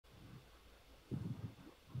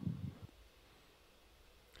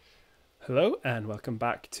Hello and welcome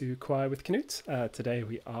back to Choir with Knut. Today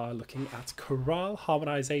we are looking at chorale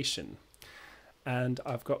harmonisation, and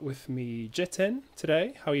I've got with me Jitin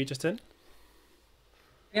today. How are you, Jitin?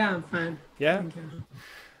 Yeah, I'm fine. Yeah? Thank you.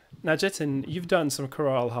 Now, Jitin, you've done some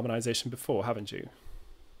chorale harmonisation before, haven't you?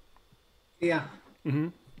 Yeah. Mm-hmm.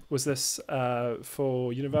 Was this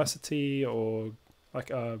for university or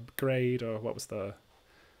like a grade, or what was the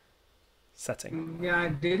setting? Yeah, I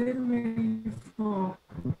did it mainly for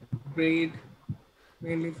grade,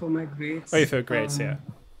 mainly for my Oh, you grades. for grades, yeah.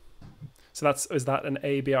 So is that an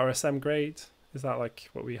ABRSM grade? Is that like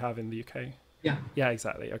what we have in the UK? Yeah, Yeah,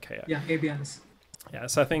 exactly. Okay, yeah. yeah, ABRs. Yeah,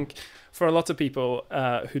 so I think for a lot of people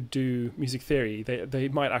who do music theory, they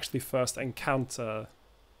might actually first encounter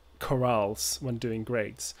chorales when doing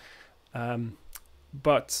grades.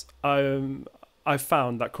 But I've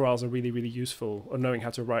found that chorales are really, really useful, or knowing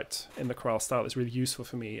how to write in the chorale style is really useful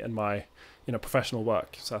for me in my professional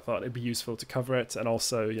work. So I thought it'd be useful to cover it, and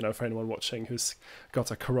also for anyone watching who's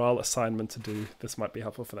got a chorale assignment to do, this might be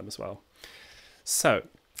helpful for them as well. So.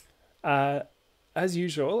 As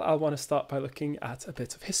usual, I'll want to start by looking at a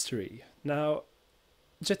bit of history. Now,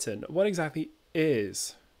 Jitin, what exactly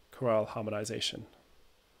is chorale harmonisation?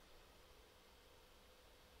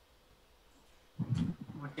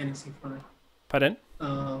 What can I say for that? Pardon?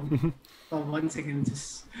 For 1 second,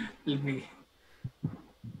 just let me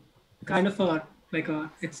kind of a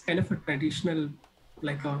it's kind of a traditional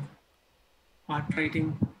like a art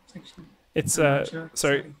writing section. It's I'm not sure.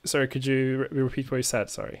 sorry. Could you repeat what you said?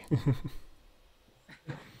 Sorry.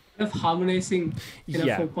 Kind of harmonizing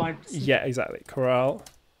Yeah. 4 parts. Yeah, exactly. Chorale.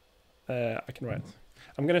 I can write.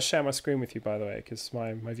 I'm going to share my screen with you, by the way, because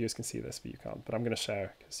my viewers can see this, but you can't. But I'm going to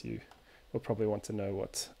share because you will probably want to know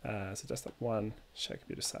what. So desktop 1, share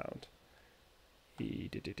computer sound.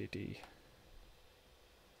 E-D-D-D-D.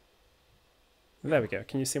 There we go.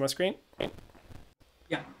 Can you see my screen?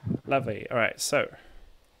 Yeah. Lovely. All right. So,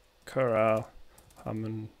 chorale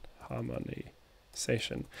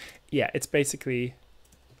harmonisation. Yeah, it's basically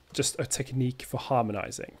just a technique for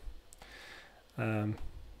harmonizing.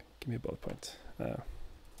 Give me a bullet point.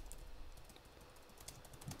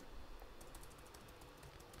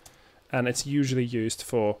 And it's usually used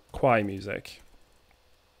for choir music.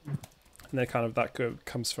 And then that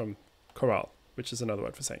comes from chorale, which is another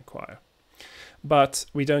word for saying choir. But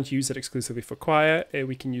we don't use it exclusively for choir.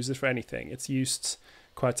 We can use it for anything. It's used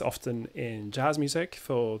quite often in jazz music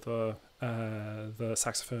for the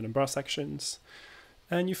saxophone and brass sections,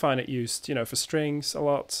 and you find it used, for strings a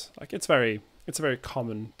lot. Like it's a very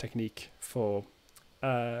common technique for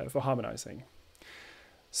harmonizing.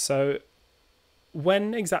 So,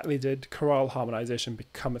 when exactly did chorale harmonization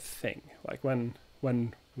become a thing? Like when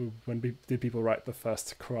did people write the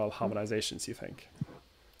first chorale harmonizations, you think?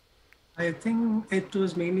 I think it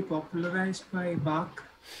was mainly popularized by Bach.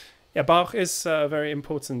 Yeah, Bach is very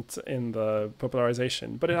important in the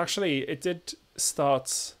popularization, but it did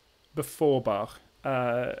start before Bach.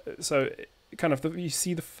 So you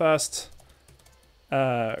see the first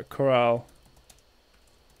chorale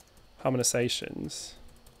harmonizations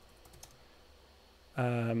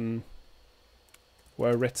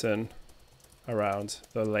were written around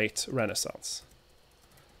the late Renaissance.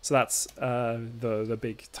 So that's the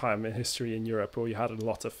big time in history in Europe where you had a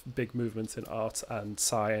lot of big movements in art and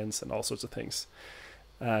science and all sorts of things.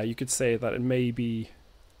 You could say that it may be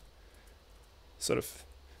sort of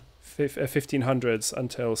 1500s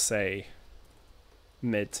until, say,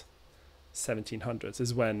 mid 1700s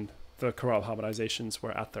is when the chorale harmonizations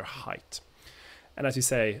were at their height. And as you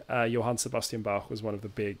say, Johann Sebastian Bach was one of the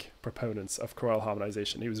big proponents of chorale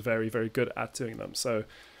harmonization. He was very, very good at doing them. So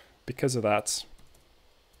because of that,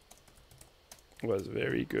 was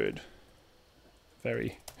very good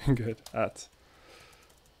at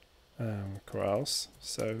chorales.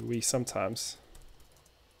 So we sometimes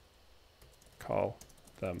call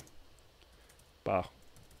them Bach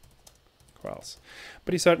chorales.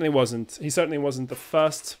 But he certainly wasn't the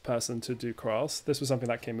first person to do chorales. This was something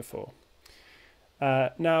that came before.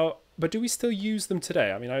 But do we still use them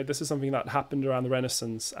today? I mean, this is something that happened around the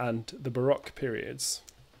Renaissance and the Baroque periods.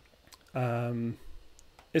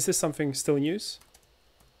 Is this something still in use?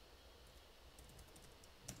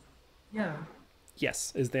 Yeah.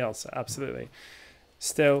 Yes, is the answer. Absolutely.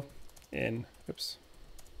 Still in. Oops.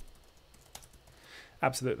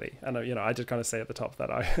 Absolutely. And, I did kind of say at the top that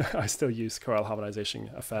I still use chorale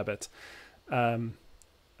harmonization a fair bit.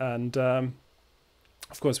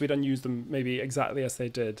 Of course, we don't use them maybe exactly as they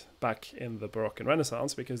did back in the Baroque and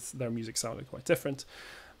Renaissance because their music sounded quite different.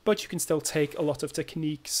 But you can still take a lot of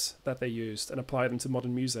techniques that they used and apply them to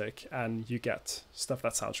modern music, and you get stuff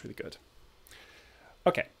that sounds really good.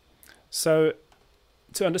 Okay, So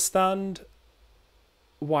to understand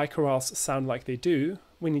why chorales sound like they do,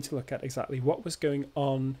 we need to look at exactly what was going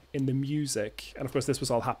on in the music. And of course, this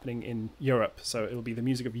was all happening in Europe. So it'll be the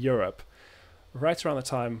music of Europe right around the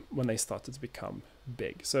time when they started to become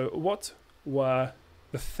big. So what were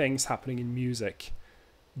the things happening in music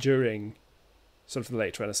during sort of the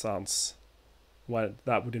late Renaissance when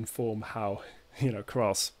that would inform how,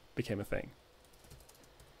 chorales became a thing?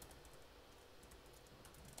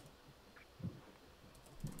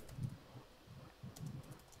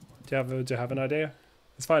 Do you have an idea?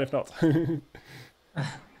 It's fine if not.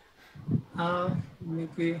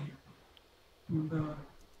 Maybe the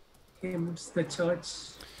hymns, the church.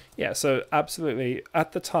 Yeah, so absolutely.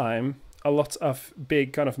 At the time, a lot of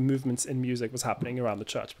big kind of movements in music was happening around the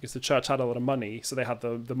church because the church had a lot of money, so they had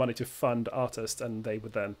the money to fund artists, and they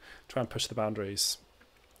would then try and push the boundaries.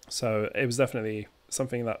 So it was definitely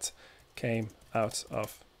something that came out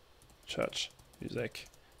of church music,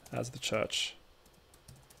 as the church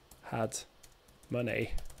had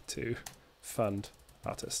money to fund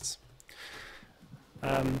artists.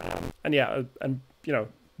 And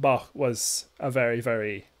Bach was a very,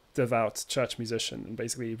 very devout church musician and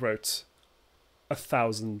basically wrote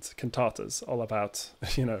 1,000 cantatas all about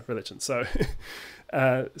religion. So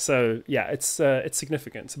it's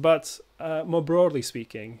significant. But more broadly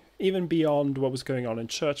speaking, even beyond what was going on in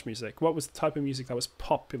church music, what was the type of music that was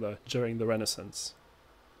popular during the Renaissance?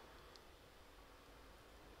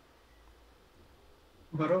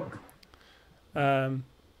 Baroque.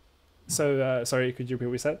 Sorry, could you repeat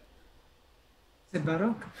what we said? Is it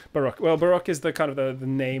Baroque? Baroque. Well, Baroque is the kind of the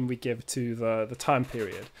name we give to the time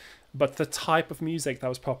period, but the type of music that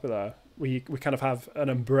was popular, we kind of have an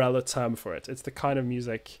umbrella term for it. It's the kind of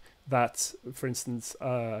music that, for instance,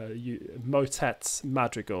 motets,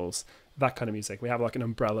 madrigals, that kind of music. We have like an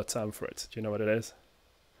umbrella term for it. Do you know what it is?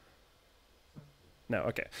 No.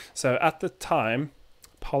 Okay. So at the time,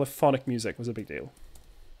 polyphonic music was a big deal.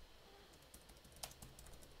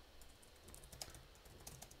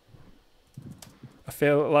 I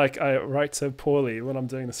feel like I write so poorly when I'm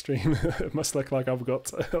doing the stream. It must look like I've got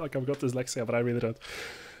dyslexia, but I really don't.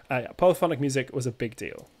 Polyphonic music was a big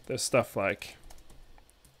deal. There's stuff like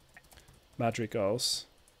madrigals,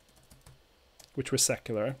 which were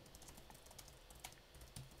secular,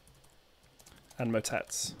 and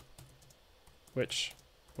motets, which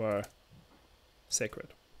were sacred.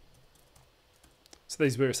 So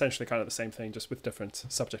these were essentially kind of the same thing, just with different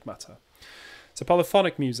subject matter. So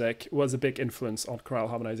polyphonic music was a big influence on chorale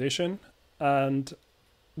harmonization. And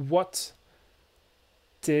what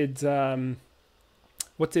did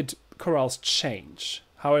chorales change?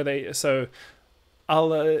 How are they? So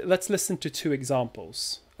let's listen to two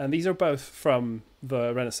examples, and these are both from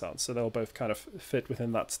the Renaissance, so they'll both kind of fit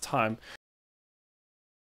within that time.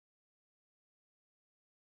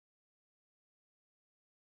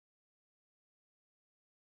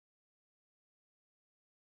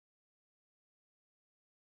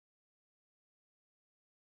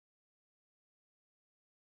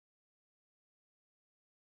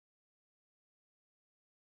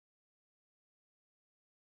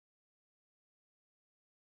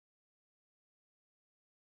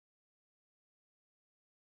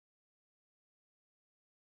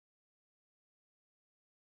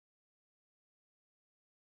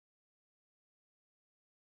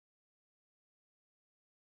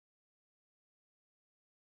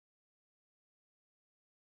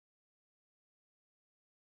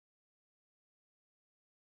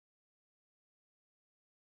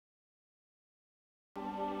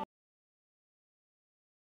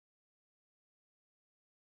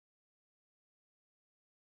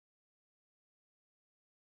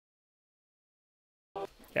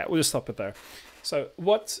 Yeah, we'll just stop it there. So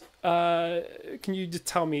what, can you just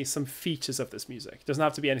tell me some features of this music? It doesn't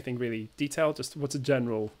have to be anything really detailed, just what's a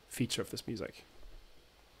general feature of this music?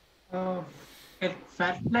 It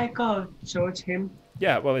felt like a church hymn.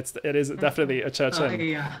 Yeah, well, it is definitely a church hymn.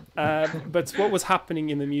 Yeah. But what was happening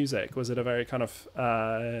in the music? Was it a very kind of,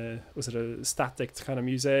 was it a static kind of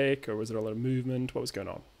music, or was it a lot of movement? What was going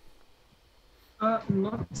on?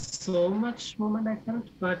 Not so much movement, I felt,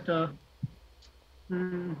 but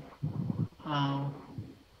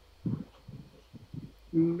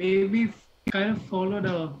maybe kind of followed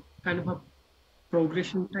a kind of a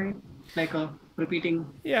progression type, like a repeating.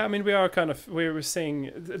 Yeah, I mean, we were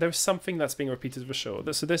saying there's something that's being repeated for sure.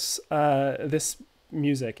 So this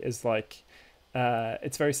music is like,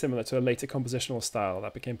 it's very similar to a later compositional style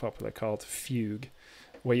that became popular called fugue,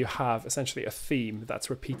 where you have essentially a theme that's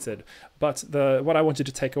repeated. But what I want you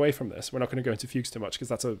to take away from this, we're not going to go into fugues too much because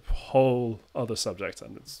that's a whole other subject,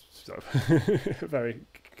 and it's very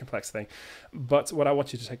complex thing. But what I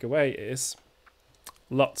want you to take away is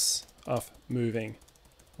lots of moving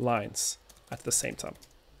lines at the same time.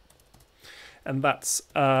 And that's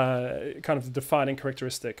kind of the defining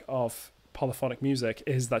characteristic of polyphonic music,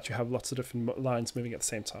 is that you have lots of different lines moving at the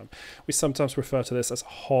same time. We sometimes refer to this as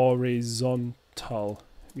horizontal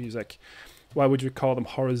music. Why would you call them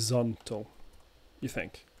horizontal, you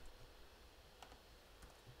think?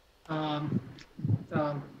 Um,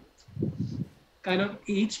 kind of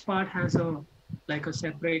each part has a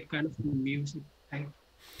separate kind of music,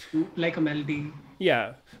 like a melody.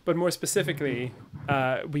 Yeah, but more specifically,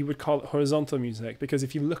 we would call it horizontal music because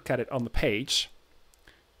if you look at it on the page,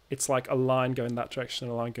 it's like a line going that direction,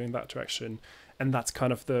 a line going that direction, and that's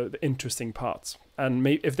kind of the interesting part. And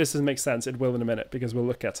if this doesn't make sense, it will in a minute, because we'll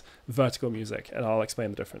look at vertical music and I'll explain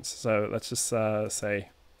the difference. So let's just say,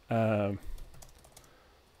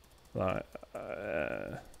 let's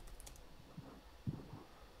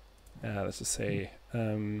just say,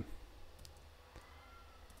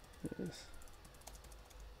 yes.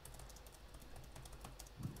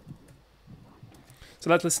 So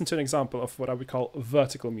let's listen to an example of what I would call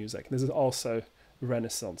vertical music. This is also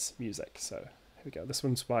Renaissance music. So here we go. This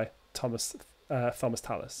one's by Thomas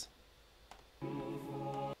Tallis.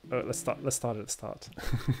 Oh, let's start at the start.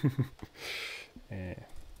 Yeah.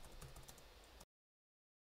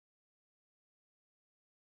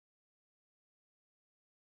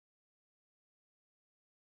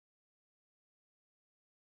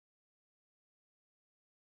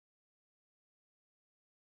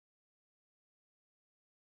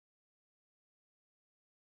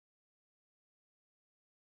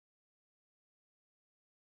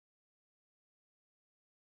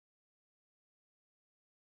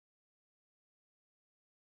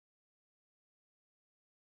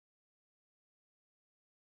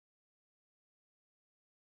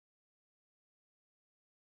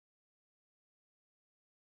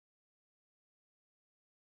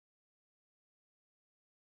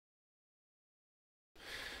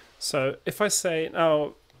 So if I say,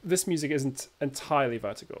 now, this music isn't entirely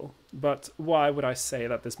vertical, but why would I say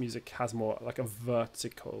that this music has more like a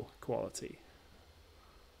vertical quality?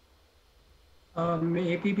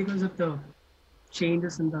 Maybe because of the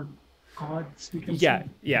changes in the chords, we can Yeah, say.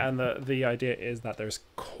 yeah, and the idea is that there's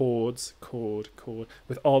chords, chord,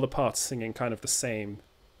 with all the parts singing kind of the same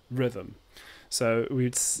rhythm. So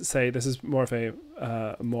we'd say this is more of a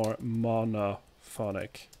more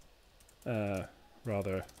monophonic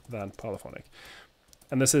rather than polyphonic.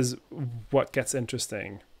 And this is what gets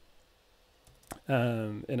interesting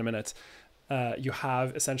in a minute. You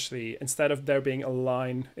have essentially, instead of there being a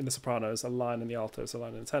line in the sopranos, a line in the altos, a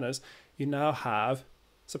line in the tenors, you now have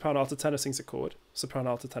soprano, alto, tenor sings a chord,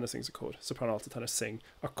 soprano, alto, tenor sings a chord, soprano, alto, tenor sing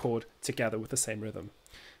a chord together with the same rhythm.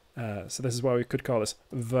 So this is why we could call this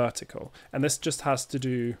vertical. And this just has to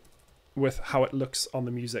do with how it looks on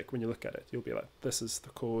the music when you look at it. You'll be like, this is the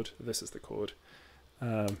chord, this is the chord.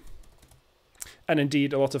 And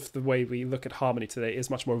indeed, a lot of the way we look at harmony today is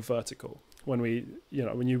much more vertical. When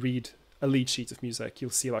you read a lead sheet of music, you'll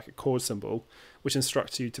see like a chord symbol, which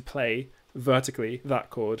instructs you to play vertically that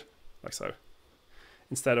chord, like so.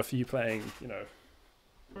 Instead of you playing,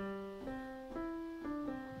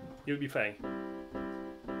 you'll be playing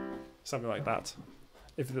something like that.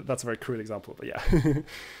 If that's a very crude example, but yeah.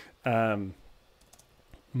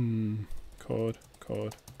 Chord,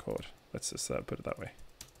 chord, chord. Let's just put it that way.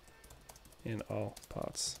 In all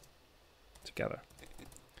parts together.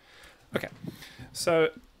 Okay, so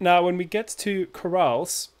now when we get to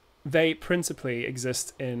chorales, they principally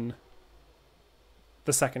exist in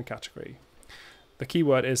the second category. The key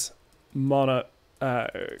word is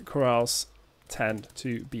chorales tend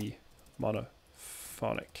to be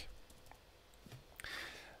monophonic.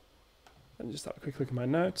 Let me just have a quick look at my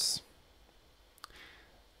notes.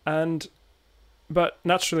 But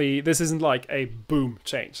naturally, this isn't like a boom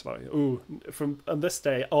change. Like, on this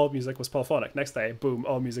day, all music was polyphonic. Next day, boom,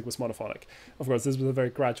 all music was monophonic. Of course, this was a very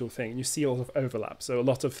gradual thing. You see a lot of overlap. So a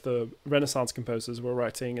lot of the Renaissance composers were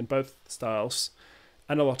writing in both styles,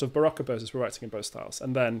 and a lot of Baroque composers were writing in both styles.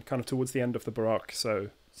 And then kind of towards the end of the Baroque, so,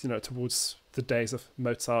 towards the days of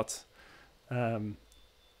Mozart, the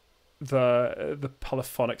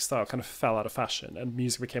polyphonic style kind of fell out of fashion, and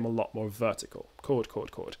music became a lot more vertical. Chord,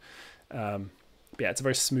 chord, chord. Yeah, it's a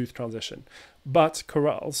very smooth transition. But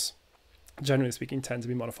chorales, generally speaking, tend to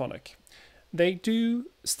be monophonic. They do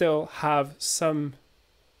still have some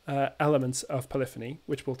elements of polyphony,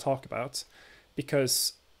 which we'll talk about,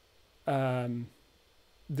 because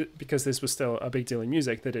this was still a big deal in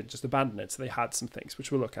music. They didn't just abandon it, so they had some things,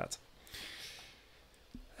 which we'll look at.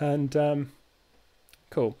 And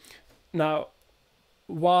cool. Now,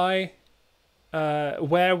 why,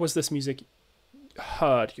 where was this music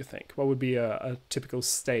heard, you think? What would be a typical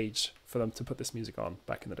stage for them to put this music on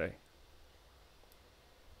back in the day?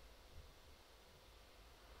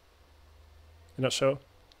 You're not sure?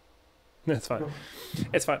 No, it's fine.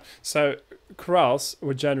 It's fine. So chorales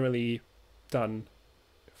were generally done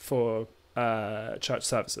for church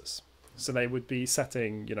services. So they would be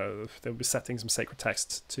setting, they would be setting some sacred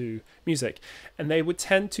text to music, and they would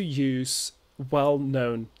tend to use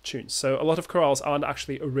well-known tunes. So a lot of chorales aren't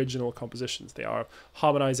actually original compositions. They are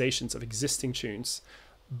harmonizations of existing tunes,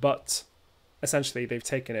 but essentially they've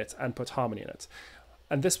taken it and put harmony in it.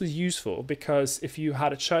 And this was useful because if you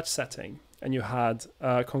had a church setting and you had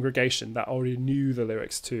a congregation that already knew the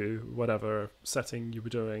lyrics to whatever setting you were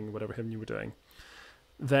doing, whatever hymn you were doing,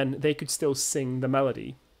 then they could still sing the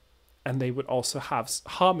melody, and they would also have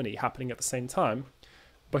harmony happening at the same time,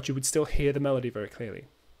 but you would still hear the melody very clearly.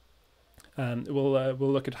 And we'll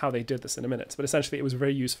look at how they did this in a minute. But essentially, it was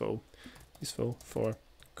very useful for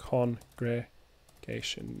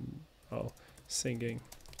congregational singing,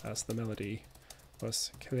 as the melody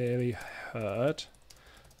was clearly heard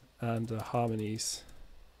and the harmonies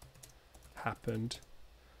happened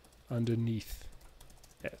underneath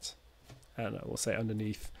it. And I will say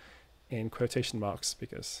underneath in quotation marks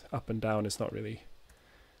because up and down is not really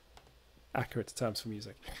accurate terms for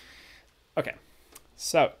music. Okay,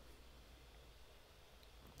 so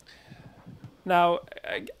now,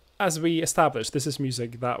 as we established, this is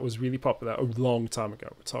music that was really popular a long time ago.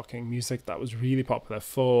 We're talking music that was really popular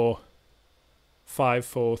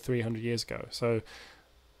 300 years ago. So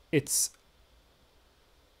it's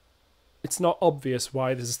not obvious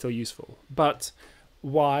why this is still useful, but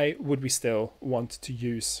why would we still want to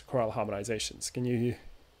use choral harmonizations? Can you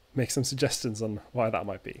make some suggestions on why that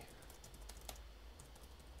might be?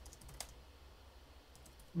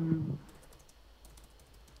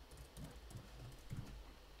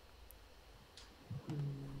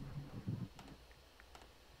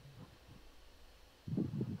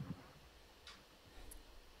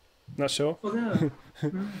 Not sure? For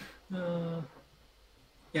the,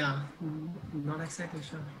 yeah, not exactly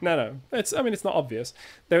sure. No. It's not obvious.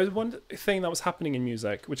 There is one thing that was happening in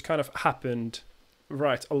music, which kind of happened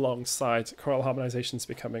right alongside choral harmonizations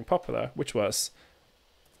becoming popular, which was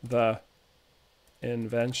the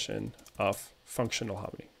invention of functional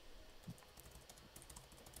harmony.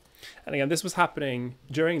 And again, this was happening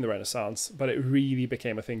during the Renaissance, but it really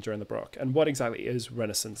became a thing during the Baroque. And what exactly is what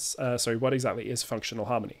exactly is functional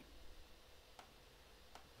harmony?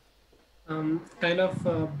 Kind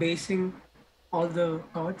of basing all the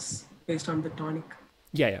chords based on the tonic.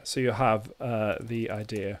 Yeah. So you have the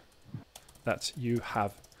idea that you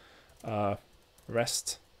have a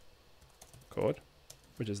rest chord,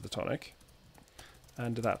 which is the tonic,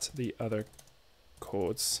 and that the other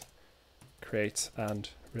chords create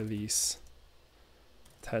and release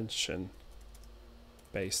tension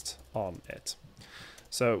based on it.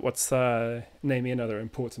 So what's name me another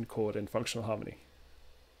important chord in functional harmony?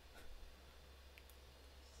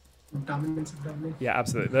 Dominant, subdominant. Yeah,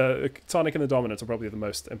 absolutely. The tonic and the dominant are probably the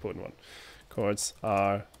most important one. Chords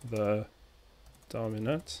are the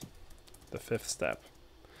dominant, the fifth step.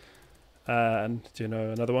 And do you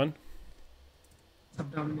know another one?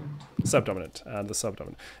 Subdominant. Subdominant and the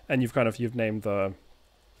subdominant. And you've named the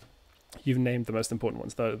most important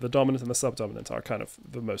ones. The dominant and the subdominant are kind of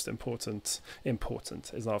the most important.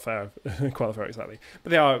 Important is not a fair qualifier exactly,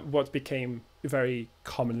 but they are what became very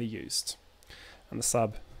commonly used. And the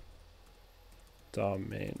subdominant.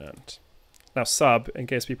 Now, sub, in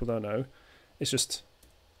case people don't know, is just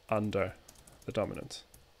under the dominant.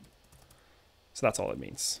 So that's all it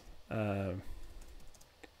means. The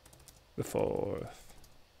fourth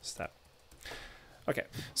step. Okay,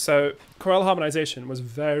 so choral harmonization was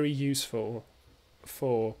very useful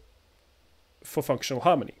for functional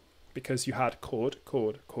harmony because you had chord,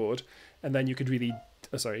 chord, chord, and then you could really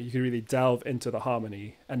delve into the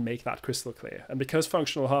harmony and make that crystal clear. And because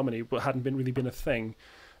functional harmony hadn't really been a thing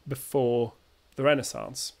before the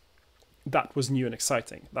Renaissance, that was new and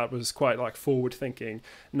exciting. That was quite like forward thinking.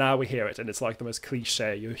 Now we hear it and it's like the most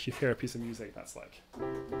cliche. You hear a piece of music that's like,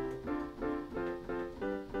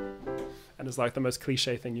 and it's like the most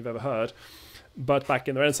cliche thing you've ever heard. But back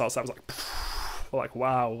in the Renaissance, that was like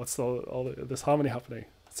wow, what's all this harmony happening?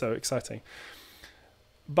 It's so exciting.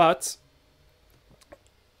 But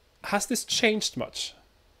has this changed much?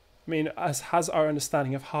 I mean, has our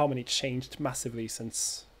understanding of harmony changed massively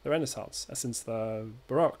since the Renaissance, since the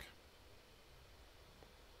Baroque?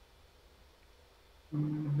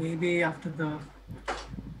 Maybe after the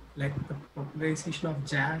popularization of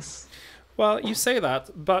jazz. Well, you say that,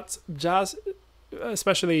 but jazz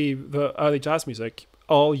especially the early jazz music,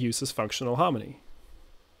 all uses functional harmony.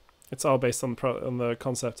 It's all based on the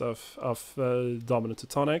concept of dominant to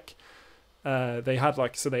tonic. They had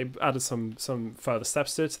they added some further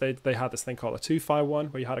steps to it. They had this thing called a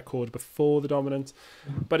 2-5-1 where you had a chord before the dominant,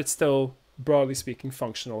 but it's still, broadly speaking,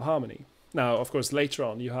 functional harmony. Now, of course, later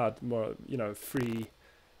on you had more free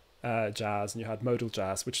jazz, and you had modal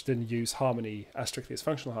jazz, which didn't use harmony as strictly as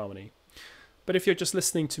functional harmony. But if you're just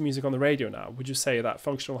listening to music on the radio now, would you say that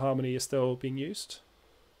functional harmony is still being used?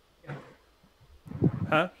 Yeah.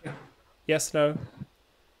 Huh? Yeah. Yes, no?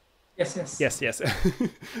 Yes. Yes.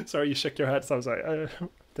 Sorry, you shook your head, so I was like,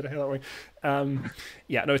 did I hear that wrong?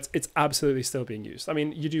 Yeah, no, it's absolutely still being used. I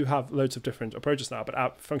mean, you do have loads of different approaches now,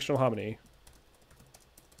 but functional harmony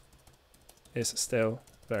is still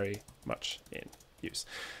very much in use.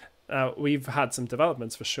 Now, we've had some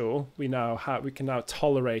developments for sure. We can now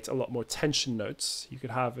tolerate a lot more tension notes. You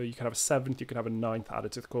could have a seventh, you could have a ninth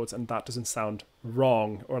added to the chords, and that doesn't sound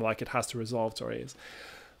wrong or like it has to resolve to our ears.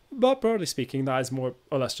 But broadly speaking, that is more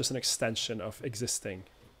or less just an extension of existing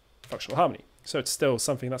functional harmony. So it's still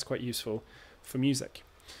something that's quite useful for music.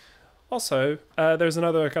 Also, there's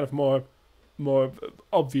another kind of more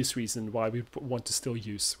obvious reason why we want to still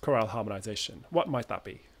use chorale harmonization. What might that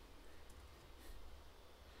be?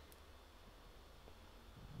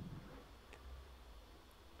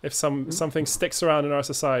 If something sticks around in our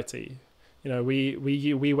society,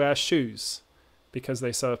 we wear shoes because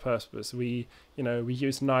they serve a purpose. We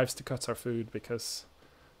use knives to cut our food because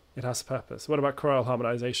it has a purpose. What about chorale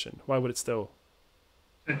harmonization? Why would it still?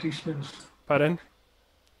 Traditional. Pardon?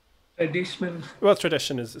 Traditional. Well,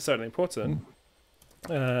 tradition is certainly important.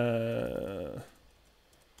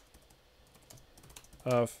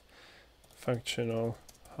 Of functional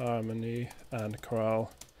harmony and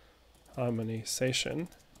chorale harmonization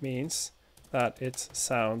means that it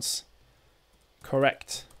sounds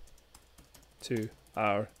correct to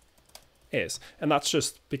our ears, and that's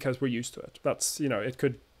just because we're used to it. That's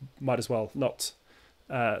it might as well not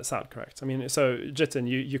sound correct. I mean, so Jitin,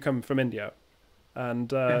 you come from India,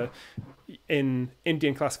 and in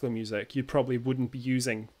Indian classical music you probably wouldn't be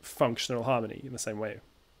using functional harmony in the same way.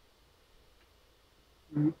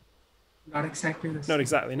 Not exactly the same. Not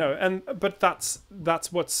exactly, no. But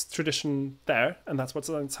that's what's tradition there, and that's what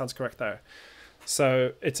sounds correct there.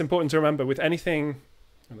 So it's important to remember with anything.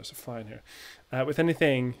 Oh, there's a fly in here. With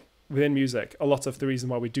anything within music, a lot of the reason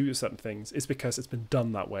why we do certain things is because it's been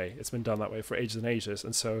done that way. It's been done that way for ages and ages,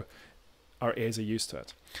 and so our ears are used to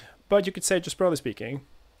it. But you could say, just broadly speaking,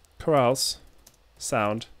 chorales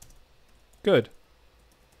sound good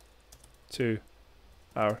to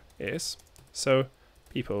our ears. So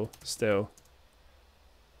people still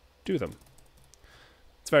do them.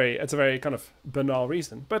 It's a very kind of banal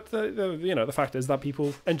reason, but the fact is that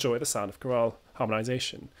people enjoy the sound of chorale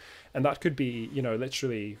harmonization, and that could be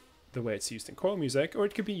literally the way it's used in choral music, or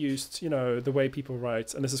it could be used the way people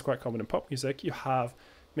write, and this is quite common in pop music. You have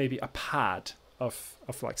maybe a pad of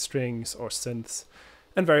like strings or synths,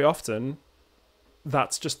 and very often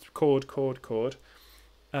that's just chord,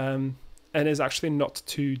 and is actually not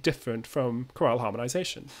too different from chorale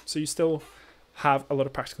harmonization. So you still have a lot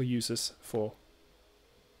of practical uses for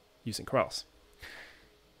using chorales.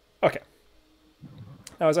 Okay.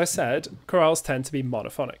 Now, as I said, chorales tend to be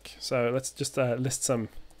monophonic. So let's just list some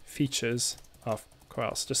features of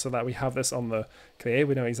chorales, just so that we have this on the clear.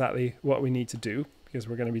 We know exactly what we need to do, because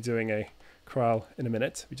we're going to be doing a chorale in a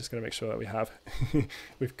minute. We're just going to make sure that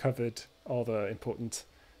we've covered all the important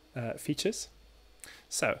features.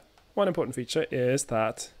 So one important feature is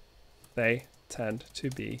that they tend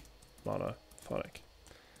to be monophonic.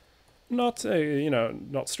 Not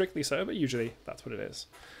not strictly so, but usually that's what it is.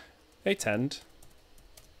 They tend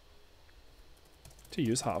to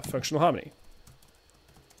use half functional harmony.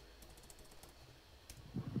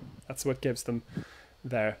 That's what gives them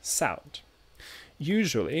their sound.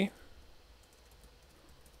 Usually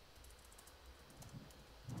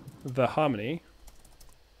the harmony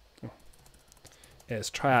is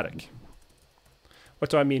triadic.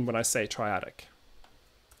 What do I mean when I say triadic?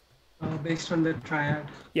 Based on the triad.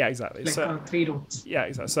 Yeah, exactly. Like So 3 notes. yeah,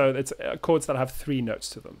 exactly. So it's chords that have 3 notes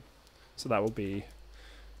to them. So that will be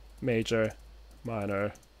major,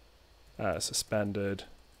 minor, suspended.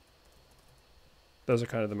 Those are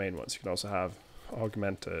kind of the main ones. You can also have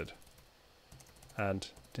augmented and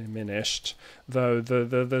diminished, though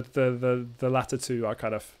the latter two are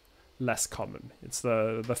kind of less common. It's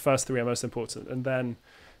the first 3 are most important, and then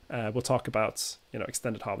we'll talk about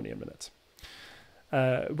extended harmony in a minute.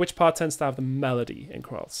 Which part tends to have the melody in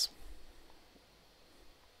chorales?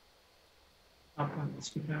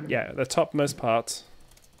 Yeah, the topmost part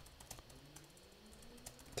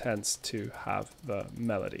tends to have the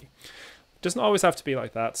melody. Doesn't always have to be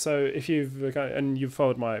like that. So if you've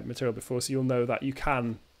followed my material before, so you'll know that you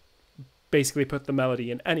can basically put the melody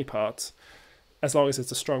in any part as long as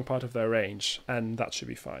it's a strong part of their range, and that should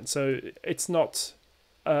be fine. So it's not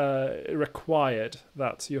required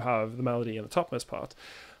that you have the melody in the topmost part,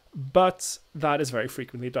 but that is very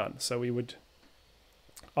frequently done. So we would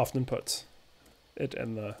often put it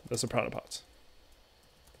in the soprano part.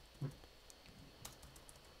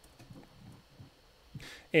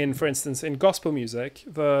 For instance, in gospel music,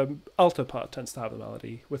 the alto part tends to have the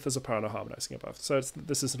melody with the soprano harmonizing above. So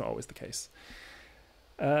this isn't always the case.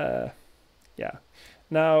 Yeah.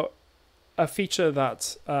 Now, a feature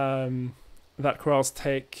that that chorales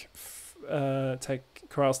take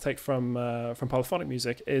from polyphonic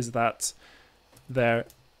music is that there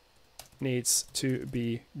needs to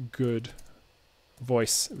be good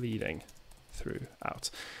voice leading throughout.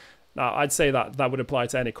 Now, I'd say that would apply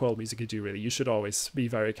to any choral music you do, really. You should always be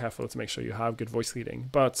very careful to make sure you have good voice leading.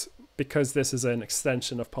 But because this is an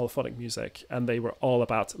extension of polyphonic music and they were all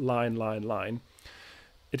about line, line, line,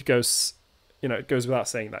 it goes without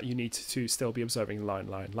saying that you need to still be observing line,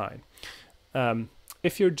 line, line.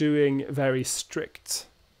 If you're doing very strict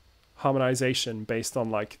harmonization based on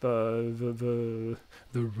like the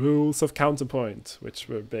rules of counterpoint, which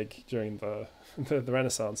were big during the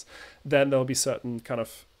Renaissance, then there'll be certain kind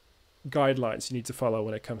of guidelines you need to follow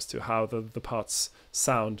when it comes to how the parts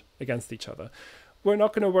sound against each other. We're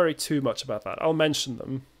not going to worry too much about that. I'll mention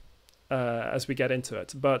them as we get into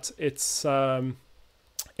it, but it's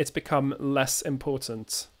become less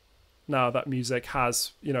important now that music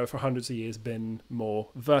has, for hundreds of years been more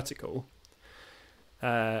vertical.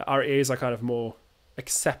 Our ears are kind of more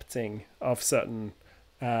accepting of certain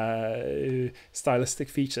stylistic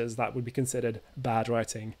features that would be considered bad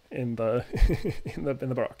writing in the in the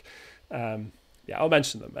Baroque. Yeah, I'll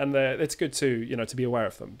mention them, and it's good to be aware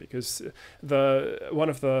of them, because one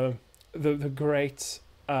of the great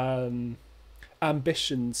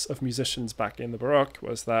ambitions of musicians back in the Baroque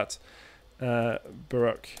was that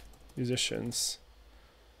Baroque musicians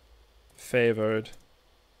favored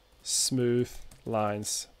smooth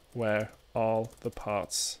lines where all the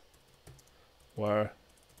parts were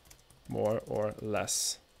more or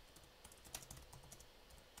less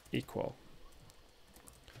equal.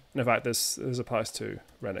 And in fact, this applies to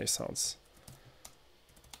Renaissance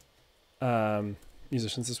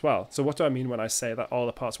musicians as well. So what do I mean when I say that all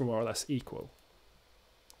the parts were more or less equal?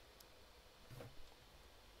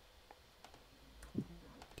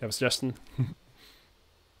 Do you have a suggestion?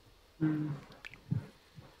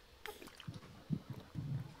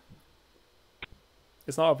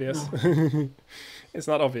 It's not obvious. No. It's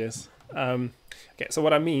not obvious. Okay, so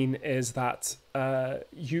what I mean is that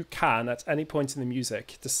you can, at any point in the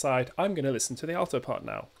music, decide, I'm going to listen to the alto part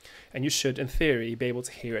now. And you should, in theory, be able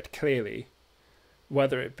to hear it clearly,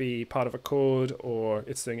 whether it be part of a chord or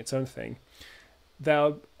it's doing its own thing.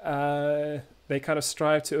 They kind of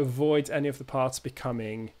strive to avoid any of the parts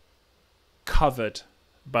becoming covered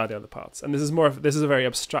by the other parts. And this is a very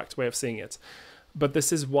abstract way of seeing it. But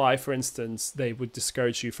this is why, for instance, they would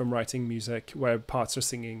discourage you from writing music where parts are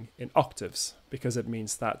singing in octaves, because it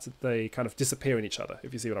means that they kind of disappear in each other,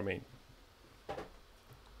 if you see what I mean.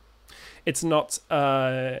 It's not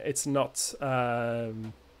the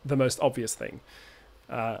most obvious thing,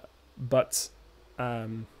 but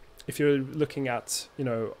if you're looking at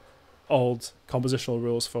old compositional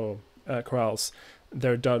rules for chorales,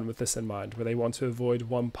 they're done with this in mind, where they want to avoid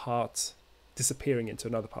one part disappearing into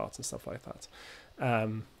another part and stuff like that.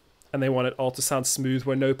 And they want it all to sound smooth,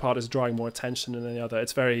 where no part is drawing more attention than the other.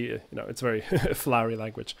 It's very, it's very flowery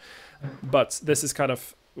language. But this is kind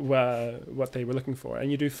of what they were looking for.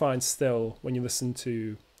 And you do find still, when you listen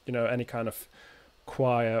to, any kind of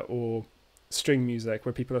choir or string music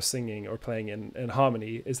where people are singing or playing in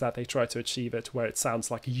harmony, is that they try to achieve it where it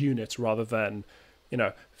sounds like a unit rather than,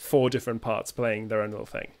 4 different parts playing their own little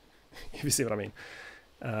thing, if you see what I mean.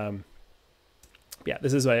 Yeah,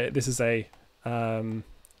 this is a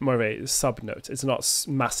more of a sub note. It's not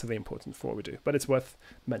massively important for what we do, but it's worth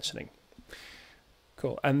mentioning.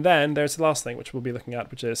 Cool. And then there's the last thing which we'll be looking at,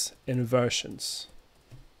 which is inversions.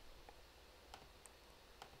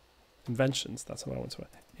 Inventions, that's what I want to.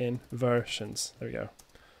 Inversions, there we go,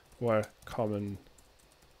 were common.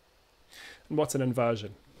 And what's an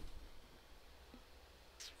inversion?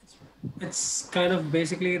 It's kind of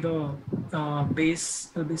basically the bass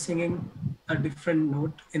will be singing a different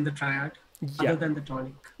note in the triad, other than the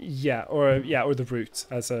tonic. Yeah, or the root.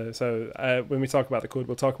 When we talk about the chord,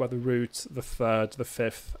 we'll talk about the root, the third, the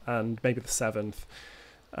fifth, and maybe the seventh,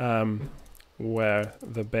 where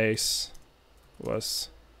the bass was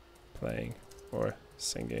playing or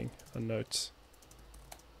singing a note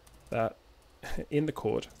that in the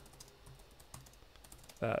chord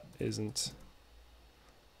that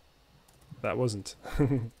wasn't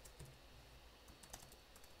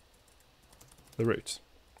the root.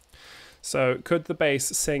 So could the bass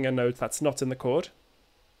sing a note that's not in the chord?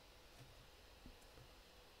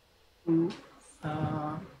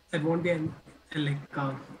 It won't be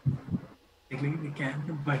technically we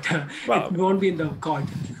can, but Well, it won't be in the chord.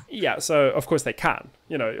 Yeah, so of course they can.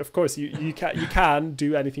 You know, of course you can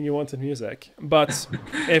do anything you want in music. But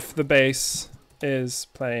if the bass is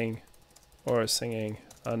playing or singing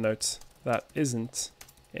a note that isn't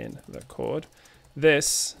in the chord,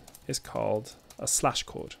 this is called a slash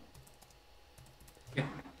chord. Yeah.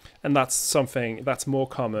 And that's something that's more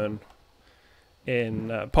common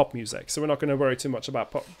in pop music. So we're not going to worry too much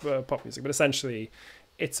about pop music, but essentially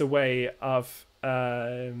it's a way of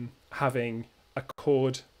having a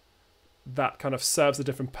chord that kind of serves a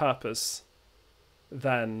different purpose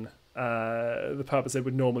than the purpose it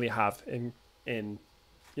would normally have in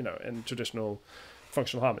traditional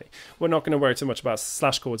functional harmony. We're not going to worry too much about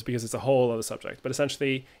slash chords because it's a whole other subject. But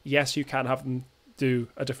essentially, yes, you can have them do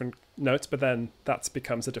a different note, but then that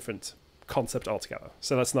becomes a different concept altogether.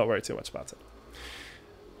 So let's not worry too much about it.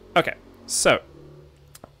 Okay, so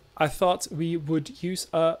I thought we would use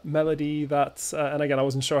a melody that, and again, I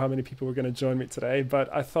wasn't sure how many people were going to join me today,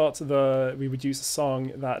 but I thought we would use a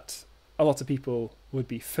song that a lot of people would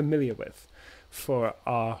be familiar with for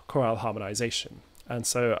our chorale harmonization. And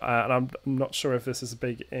so, and I'm not sure if this is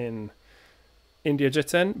big in India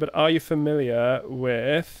Jiten, but are you familiar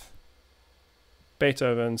with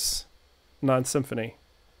Beethoven's Ninth Symphony?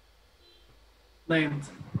 Ninth,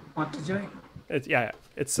 what to joy? It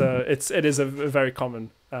is a very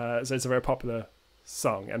common, so it's a very popular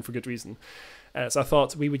song, and for good reason. So I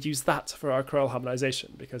thought we would use that for our chorale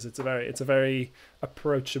harmonization because it's a very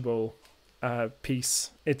approachable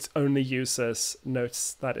piece. It only uses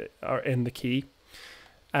notes that are in the key,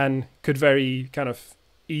 and could very kind of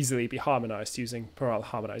easily be harmonized using chorale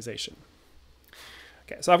harmonization.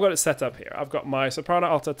 Okay, so I've got it set up here. I've got my soprano,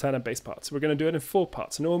 alto, tenor, bass parts. We're going to do it in 4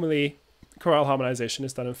 parts. Normally, chorale harmonization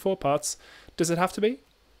is done in 4 parts. Does it have to be?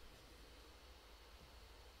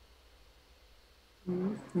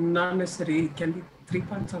 Not necessarily. It can be 3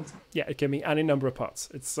 parts also. Yeah, it can be any number of parts.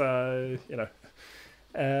 It's the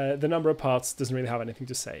number of parts doesn't really have anything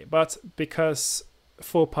to say. But because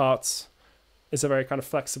 4 parts is a very kind of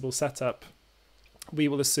flexible setup, we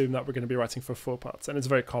will assume that we're going to be writing for 4 parts, and it's a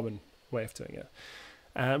very common way of doing it.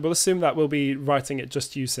 And we'll assume that we'll be writing it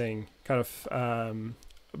just using kind of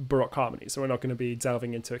Baroque harmony, so we're not going to be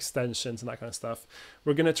delving into extensions and that kind of stuff.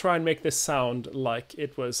 We're going to try and make this sound like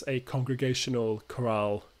it was a congregational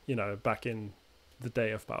chorale, back in the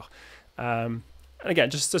day of Bach. And again,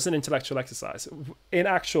 just as an intellectual exercise. In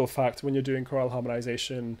actual fact, when you're doing chorale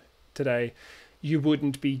harmonization today, you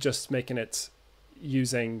wouldn't be just making it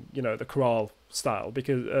using, the chorale style,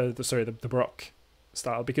 because the Baroque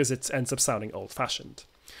style, because it ends up sounding old-fashioned.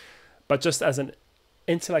 But just as an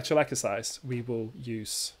intellectual exercise, we will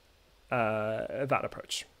use that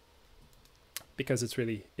approach because it's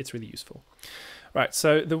really useful. Right,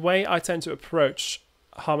 so the way I tend to approach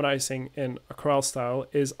harmonizing in a chorale style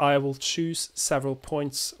is I will choose several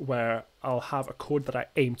points where I'll have a chord that I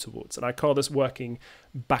aim towards, and I call this working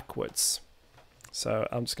backwards. So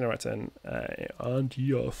I'm just going to write in an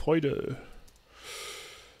die Freude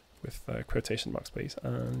with quotation marks, please.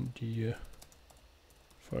 An die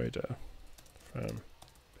Freude from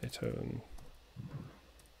Beethoven.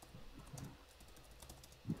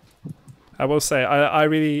 I will say I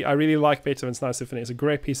really like Beethoven's Ninth Symphony. It's a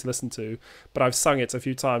great piece to listen to, but I've sung it a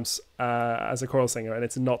few times as a choral singer, and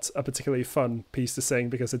it's not a particularly fun piece to sing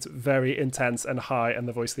because it's very intense and high, and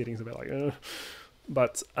the voice leading is a bit like.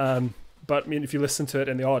 But I mean, if you listen to it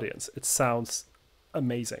in the audience, it sounds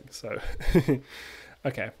amazing. So,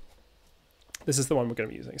 okay, this is the one we're going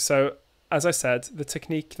to be using. So, as I said, the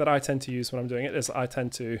technique that I tend to use when I'm doing it is I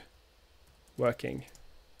tend to working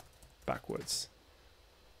backwards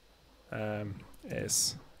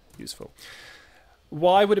is useful.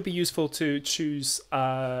 Why would it be useful to choose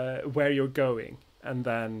where you're going and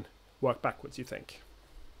then work backwards, you think?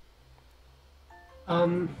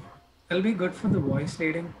 It'll be good for the voice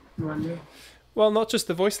leading in one way. Well, not just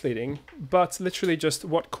the voice leading, but literally just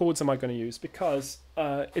what chords am I going to use, because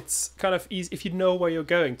it's kind of easy if you know where you're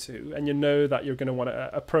going to and you know that you're going to want to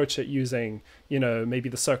approach it using, maybe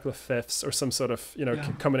the circle of fifths or some sort of,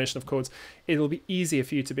 combination of chords. It'll be easier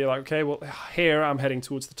for you to be like, okay, well, here I'm heading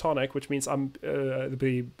towards the tonic, which means it'll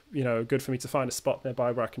be, good for me to find a spot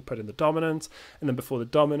nearby where I can put in the dominant, and then before the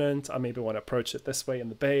dominant, I maybe want to approach it this way in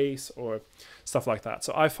the bass or stuff like that.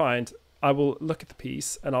 So I find I will look at the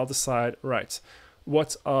piece and I'll decide, right,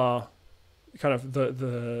 what are kind of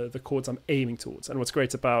the chords I'm aiming towards. And what's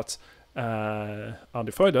great about An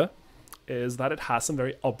die Freude is that it has some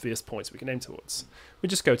very obvious points we can aim towards. We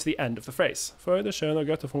just go to the end of the phrase. Freude, schöne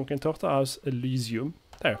Götterfunken, Tochter aus Elysium.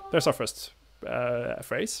 There's our first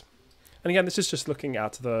phrase. And again, this is just looking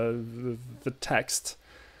at the text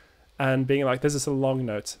and being like, this is a long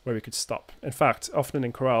note where we could stop. In fact, often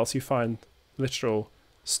in chorales, you find literal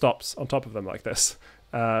stops on top of them like this,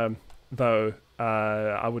 though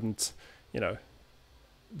I wouldn't,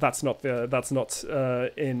 that's not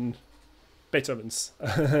in Beethoven's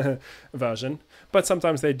version, but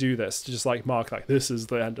sometimes they do this to just like mark like this is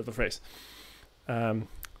the end of the phrase. Then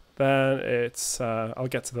it's I'll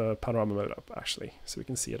get to the panorama mode up actually so we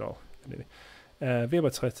can see it all. Wir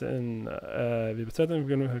betreten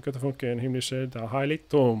Götterfunken himmlische der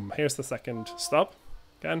Heiligtum. Here's the second stop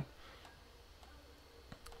again.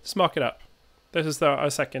 Just mark it up. This is our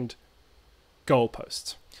second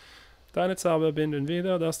goalpost. Dann jetzt aber binden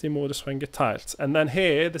wieder, dass die Moderschwing geteilt. And then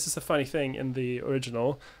here, this is a funny thing in the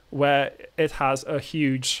original, where it has a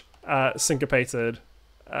huge syncopated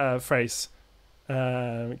phrase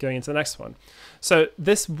going into the next one. So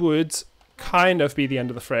this would kind of be the end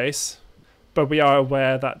of the phrase, but we are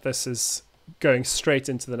aware that this is going straight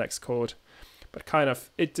into the next chord. But kind of,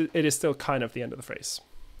 it is still kind of the end of the phrase.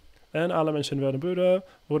 And alle Menschen werden Brüder,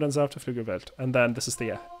 wo dann sagt der Flügelwelt. And then this is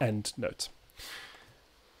the end note.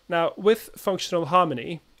 Now, with functional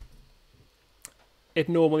harmony, it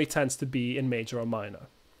normally tends to be in major or minor,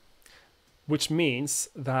 which means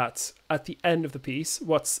that at the end of the piece,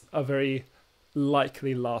 what's a very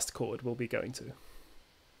likely last chord will be going to?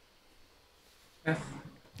 F.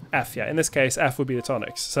 F, yeah. In this case, F would be the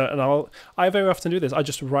tonics. So, and I very often do this. I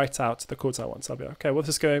just write out the chords I want. So I'll be like, okay, well,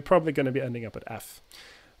 this is probably going to be ending up at F.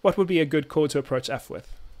 What would be a good chord to approach F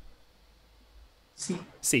with? C.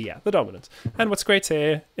 C, yeah, the dominant. And what's great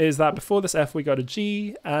here is that before this F we got a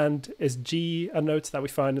G, and is G a note that we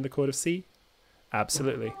find in the chord of C?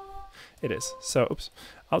 Absolutely, it is. So, oops,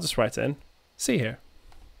 I'll just write in C here.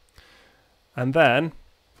 And then,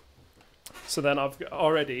 so then I've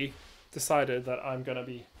already decided that I'm going to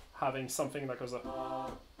be having something that goes up,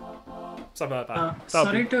 something like that.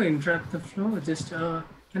 Sorry to interrupt the flow, just can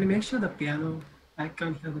you make sure the piano, I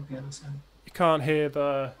can't hear the piano sound. You can't hear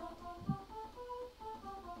the...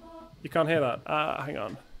 You can't hear that. Hang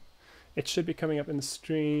on. It should be coming up in the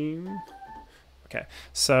stream. Okay,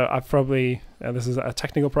 so I've probably... this is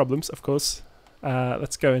technical problems, of course.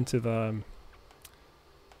 Let's go into the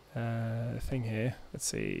thing here. Let's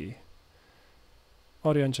see.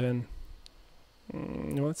 Audio engine.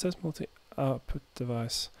 Well, it says multi-output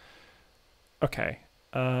device. Okay.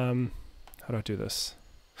 How do I do this?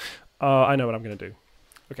 I know what I'm going to do.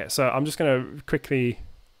 Okay, so I'm just going to quickly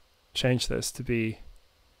change this to be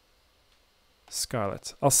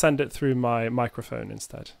Scarlet. I'll send it through my microphone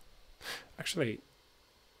instead. Actually,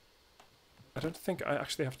 I don't think I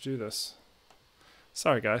actually have to do this.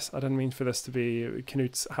 Sorry, guys. I didn't mean for this to be...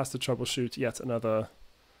 Knut has to troubleshoot yet another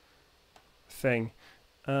thing.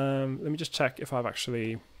 Let me just check if I've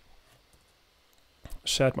actually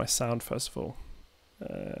shared my sound first of all.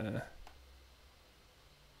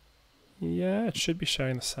 Yeah, it should be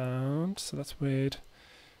sharing the sound, so that's weird.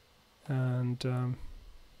 And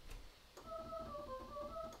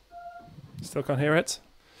still can't hear it.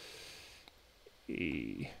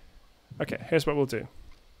 Okay, here's what we'll do.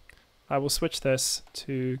 I will switch this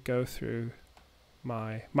to go through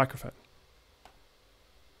my microphone,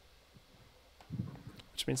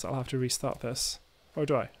 which means I'll have to restart this. Or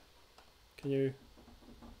do I? Can you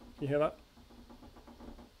hear that?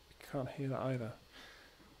 I can't hear that either.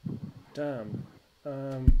 Damn.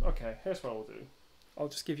 Okay, here's what I'll do. I'll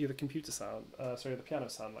just give you the computer sound, sorry, the piano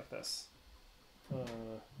sound like this.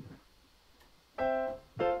 Can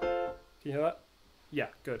you hear that? Yeah,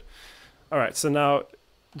 good. All right, so now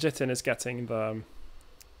Jitin is getting the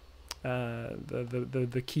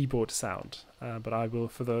keyboard sound, but I will,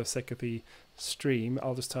 for the sake of the stream,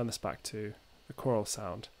 I'll just turn this back to the choral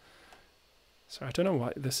sound. So I don't know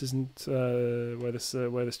why this isn't where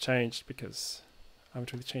this changed, because I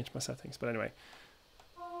haven't really changed my settings. But anyway,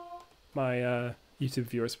 my YouTube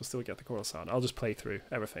viewers will still get the choral sound. I'll just play through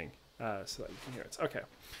everything so that you can hear it. Okay.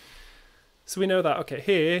 So we know that, okay,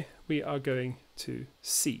 here we are going to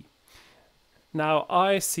C. Now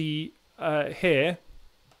I see here,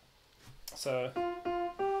 so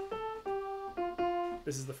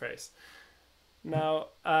this is the phrase. Now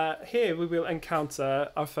here we will encounter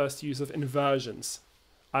our first use of inversions,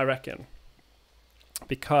 I reckon.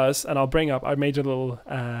 Because, and I'll bring up, I made a little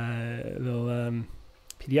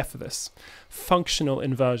PDF for this, functional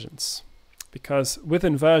inversions. Because with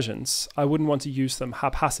inversions, I wouldn't want to use them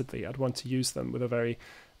haphazardly. I'd want to use them with a very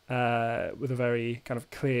kind of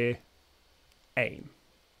clear aim.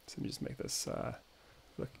 So let me just make this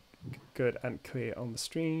look good and clear on the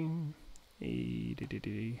screen. How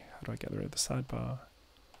do I get rid of the sidebar?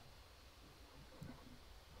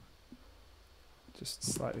 Just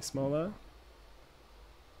slightly smaller.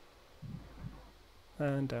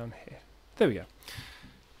 And down here. There we go.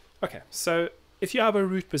 Okay, so if you have a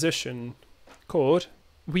root position chord,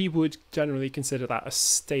 we would generally consider that a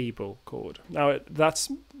stable chord. Now, that's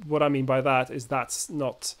what I mean by that is that's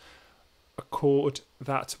not a chord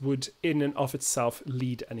that would in and of itself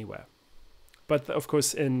lead anywhere. But of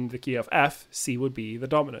course, in the key of F, C would be the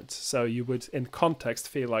dominant. So you would, in context,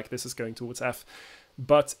 feel like this is going towards F.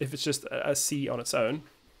 But if it's just a C on its own,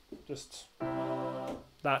 just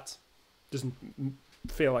that doesn't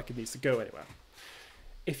feel like it needs to go anywhere.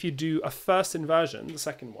 If you do a first inversion, the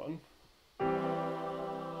second one,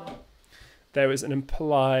 there is an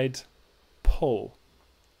implied pull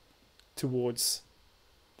towards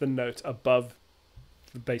the note above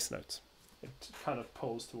the bass note. It kind of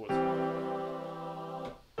pulls towards.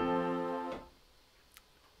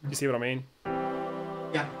 You see what I mean?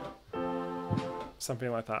 Yeah.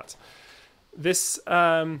 Something like that. This,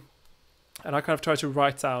 and I kind of try to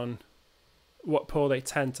write down what pull they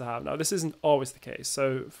tend to have. Now, this isn't always the case.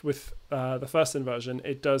 So with the first inversion,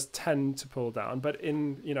 it does tend to pull down, but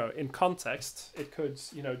in context, it could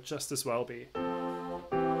just as well be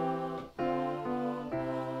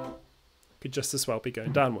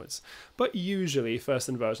going downwards. But usually, first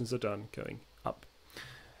inversions are done going up.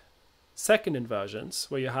 Second inversions,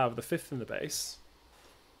 where you have the fifth in the bass,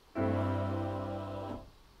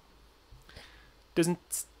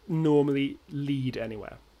 doesn't normally lead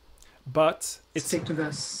anywhere. But it's stick to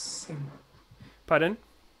the same. Pardon?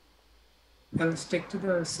 They'll stick to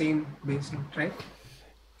the same bass note, right?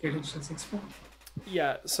 Cadentia 6/4.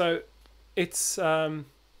 Yeah. So it's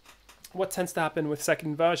what tends to happen with second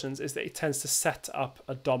inversions is that it tends to set up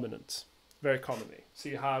a dominant very commonly. So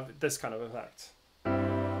you have this kind of effect.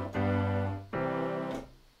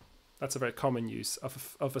 That's a very common use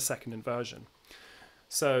of a second inversion.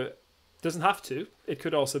 So it doesn't have to. It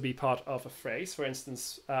could also be part of a phrase. For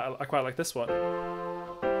instance, I quite like this one,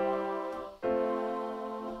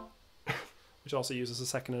 which also uses a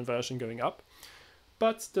second inversion going up,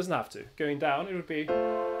 but doesn't have to. Going down, it would be,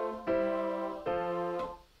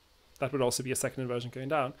 that would also be a second inversion going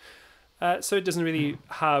down. So it doesn't really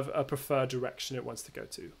have a preferred direction it wants to go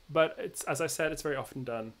to. But it's, as I said, it's very often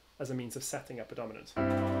done as a means of setting up a dominant.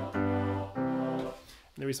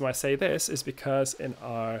 And the reason why I say this is because in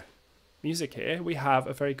our music here, we have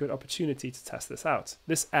a very good opportunity to test this out.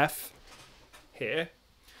 This F here,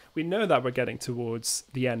 we know that we're getting towards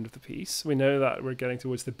the end of the piece. We know that we're getting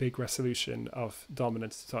towards the big resolution of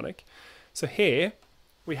dominant to tonic. So here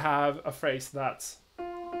we have a phrase that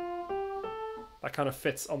kind of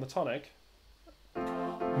fits on the tonic,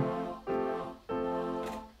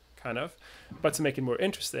 kind of. But to make it more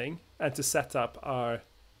interesting and to set up our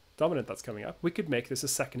dominant that's coming up, we could make this a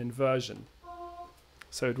second inversion.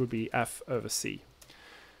 So it would be F over C,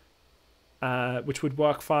 which would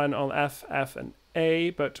work fine on F, F, and A.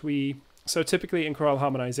 But so typically in chorale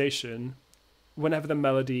harmonization, whenever the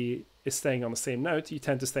melody is staying on the same note, you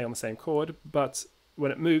tend to stay on the same chord. But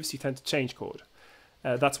when it moves, you tend to change chord.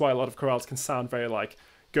 That's why a lot of chorales can sound very like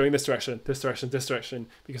going this direction, this direction, this direction,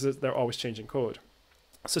 because they're always changing chord.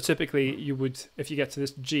 So typically you would, if you get to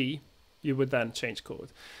this G, you would then change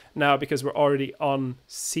chord. Now, because we're already on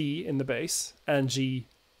C in the bass and G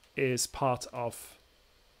is part of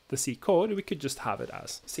the C chord, we could just have it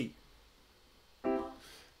as C.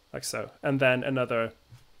 Like so. And then another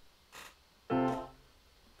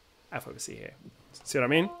F over C here. See what I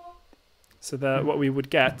mean? So what we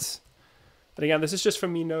would get, and again, this is just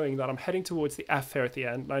from me knowing that I'm heading towards the F here at the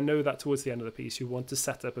end. And I know that towards the end of the piece, you want to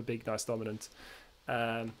set up a big, nice dominant.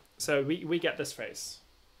 So we get this phrase.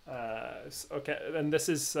 Okay, and this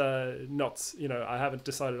is not, I haven't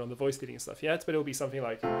decided on the voice leading stuff yet, but it'll be something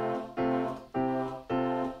like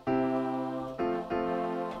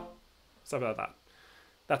something like that.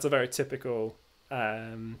 That's a very typical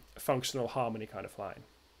functional harmony kind of line.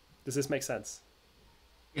 Does this make sense?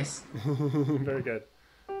 Yes. Very good.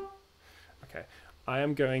 Okay, I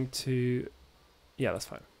am going to, yeah, that's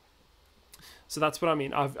fine. So that's what I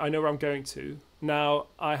mean. I know where I'm going to. Now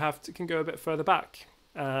I can go a bit further back.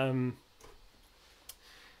 So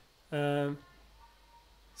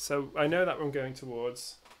I know that I'm going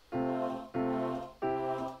towards.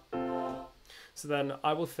 So then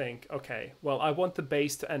I will think, okay, well, I want the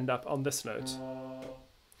bass to end up on this note.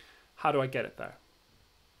 How do I get it there?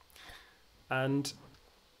 And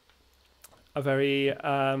a very, hang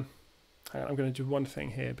on, I'm going to do one thing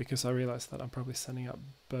here because I realize that I'm probably sending up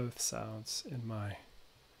both sounds in my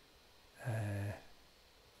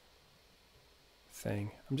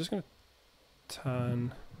thing. I'm just going to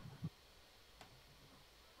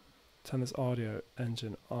turn this audio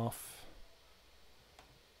engine off.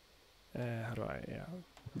 How do I, yeah,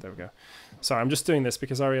 there we go. Sorry, I'm just doing this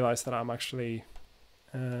because I realized that I'm actually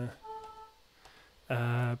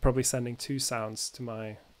probably sending two sounds to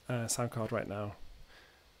my sound card right now,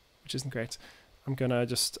 which isn't great. I'm gonna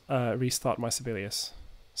just restart my Sibelius.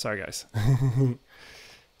 Sorry guys.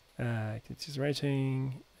 Choose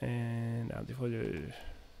rating and amplifier.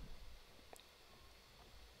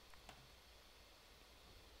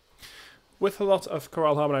 With a lot of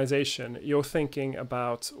chorale harmonization, you're thinking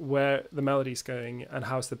about where the melody's going and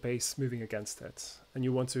how's the bass moving against it. And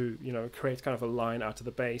you want to, create kind of a line out of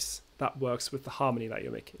the bass that works with the harmony that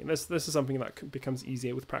you're making. And this is something that becomes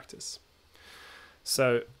easier with practice.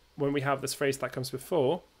 So when we have this phrase that comes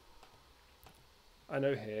before, I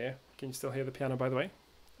know here, can you still hear the piano, by the way?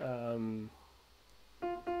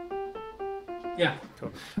 Yeah.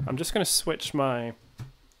 Cool. I'm just going to switch my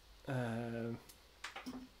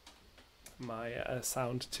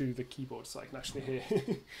sound to the keyboard so I can actually hear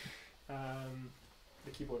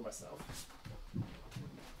the keyboard myself.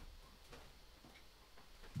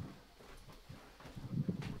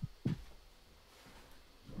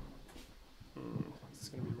 This is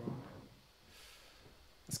going to be wrong.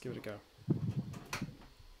 Let's give it a go.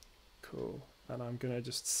 Cool. And I'm going to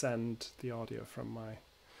just send the audio from my...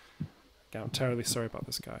 I'm terribly sorry about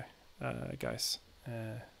this guys.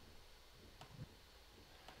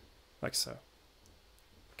 Like so.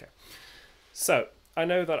 Okay. So, I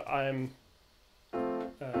know that I'm...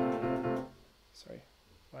 sorry,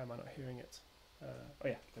 why am I not hearing it? Oh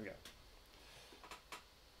yeah, there we go.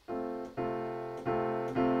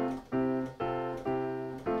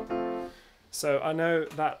 So I know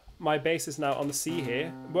that my bass is now on the C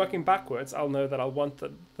here. Working backwards, I'll know that I'll want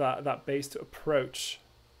that bass to approach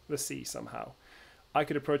the C somehow. I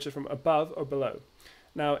could approach it from above or below.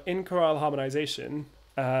 Now, in chorale harmonization,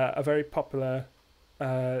 a very popular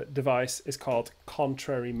device is called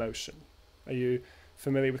contrary motion. Are you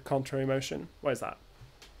familiar with contrary motion? What is that?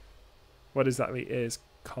 What exactly is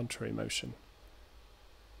contrary motion?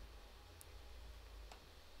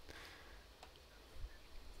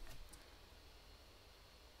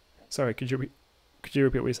 Sorry, could you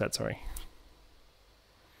repeat what you said? Sorry.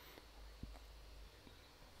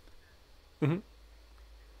 Mm-hmm.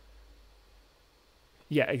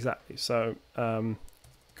 Yeah, exactly. So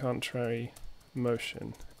contrary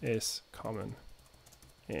motion is common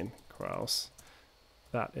in chorales.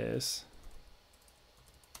 That is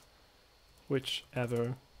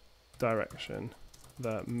whichever direction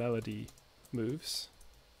the melody moves,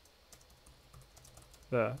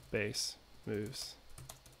 the bass moves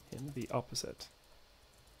in the opposite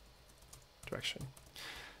direction.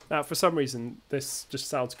 Now, for some reason, this just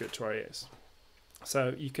sounds good to our ears.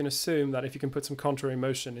 So you can assume that if you can put some contrary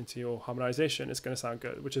motion into your harmonization, it's going to sound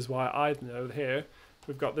good, which is why I know here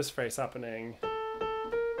we've got this phrase happening.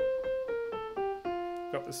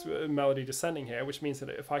 Got this melody descending here, which means that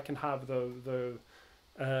if I can have the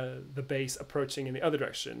bass approaching in the other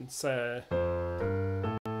direction, so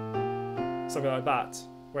something like that,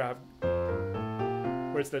 where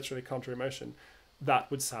it's literally contrary motion,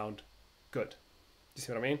 that would sound good. Do you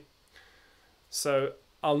see what I mean? So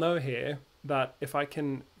I'll know here that if I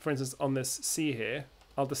can, for instance, on this C here,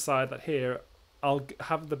 I'll decide that here I'll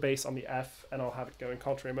have the bass on the F and I'll have it go in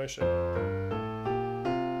contrary motion.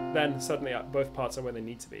 Then suddenly both parts are where they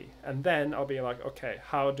need to be. And then I'll be like, okay,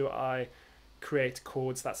 how do I create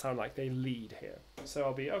chords that sound like they lead here? So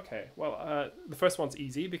I'll be, okay, well, the first one's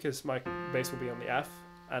easy because my bass will be on the F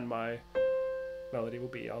and my melody will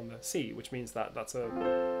be on the C, which means that that's a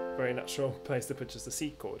very natural place to put just the C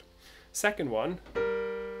chord. Second one,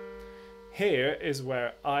 here is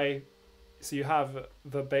where so you have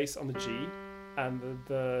the bass on the G and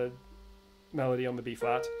the melody on the B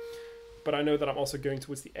flat, but I know that I'm also going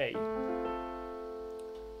towards the A,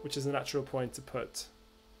 which is a natural point to put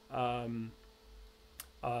the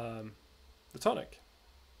tonic.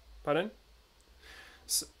 Pardon?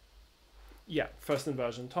 So, yeah, first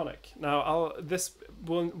inversion tonic. Now, this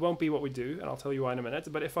won't be what we do, and I'll tell you why in a minute.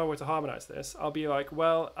 But if I were to harmonize this, I'll be like,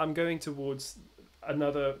 well, I'm going towards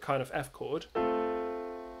another kind of F chord,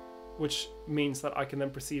 which means that I can then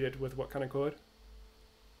precede it with what kind of chord?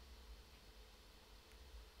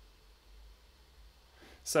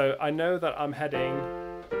 So I know that I'm heading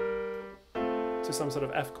to some sort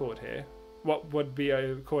of F chord here. What would be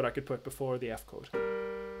a chord I could put before the F chord?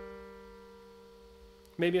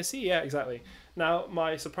 Maybe a C, yeah, exactly. Now,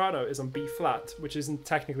 my soprano is on B flat, which isn't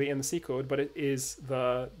technically in the C chord, but it is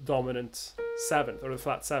the dominant 7th, or the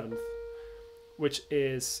flat 7th, which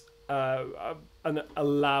is an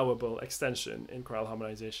allowable extension in chorale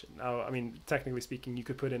harmonization. Now, I mean, technically speaking, you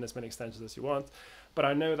could put in as many extensions as you want, but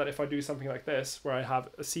I know that if I do something like this, where I have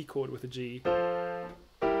a C chord with a G,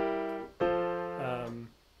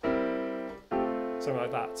 something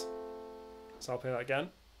like that. So I'll play that again.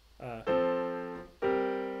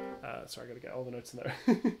 Sorry, I gotta get all the notes in there.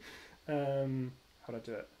 How do I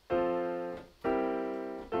do it?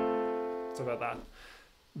 So about that.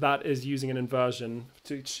 That is using an inversion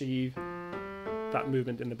to achieve that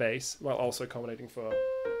movement in the bass while also accommodating for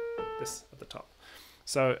this at the top.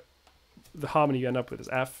 So the harmony you end up with is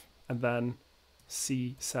F and then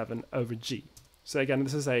C7 over G. So again,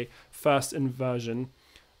 this is a first inversion,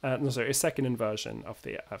 a second inversion of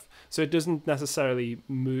the F. So it doesn't necessarily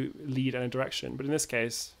lead in a direction, but in this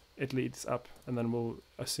case, it leads up, and then we'll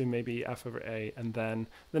assume maybe F over A, and then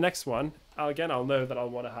the next one, I'll know that I'll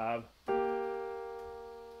want to have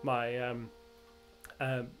my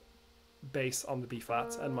bass on the B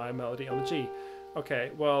flat and my melody on the G.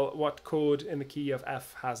 Okay, well, what chord in the key of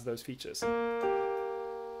F has those features? Do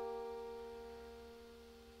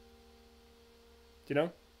you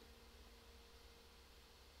know?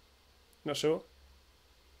 Not sure?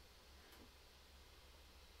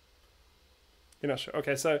 You're not sure?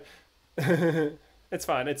 Okay, so it's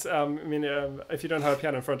fine. It's I mean, if you don't have a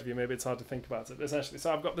piano in front of you, maybe it's hard to think about it. Essentially,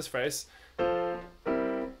 so I've got this phrase.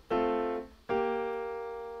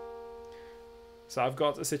 So I've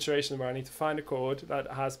got a situation where I need to find a chord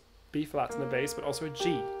that has B flat in the bass, but also a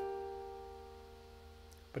G.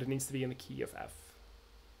 But it needs to be in the key of F.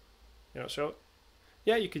 You're not sure?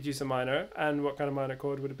 Yeah, you could use a minor. And what kind of minor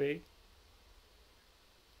chord would it be?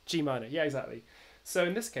 G minor. Yeah, exactly. So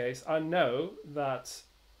in this case, I know that,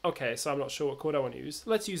 okay, so I'm not sure what chord I want to use.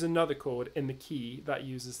 Let's use another chord in the key that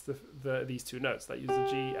uses these two notes, that uses a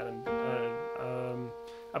G and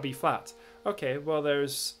a B flat. Okay, well,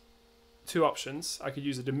 there's two options. I could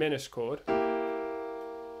use a diminished chord,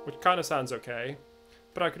 which kind of sounds okay,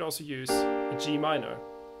 but I could also use a G minor,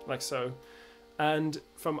 like so. And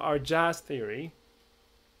from our jazz theory,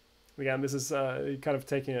 again, this is kind of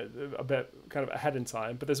taking it a bit kind of ahead in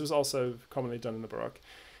time, but this was also commonly done in the Baroque.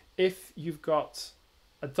 If you've got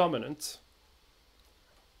a dominant,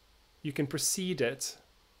 you can precede it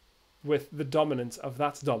with the dominant of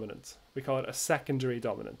that dominant. We call it a secondary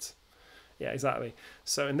dominant. Yeah, exactly.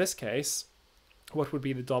 So in this case, what would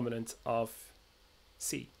be the dominant of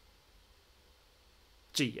C?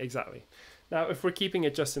 G, exactly. Now, if we're keeping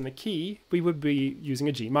it just in the key, we would be using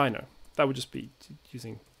a G minor. That would just be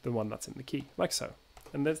using the one that's in the key, like so.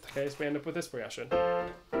 In this case, we end up with this progression.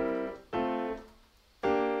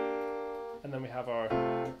 And then we have our...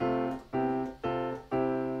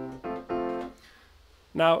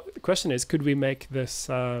 Now, the question is, could we make this,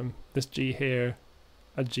 this G here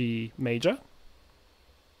a G major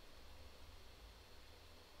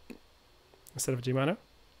instead of a G minor?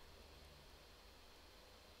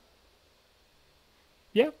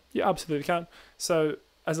 Yeah, you absolutely can. So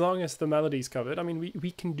as long as the melody's covered, I mean,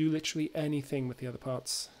 we can do literally anything with the other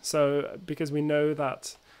parts. So because we know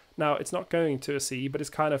that now it's not going to a C, but it's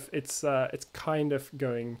kind of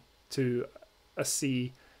going to a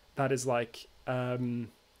C that is like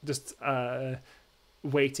just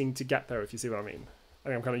waiting to get there, if you see what I mean. I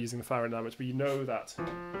think I'm kind of using the flowery language, but you know that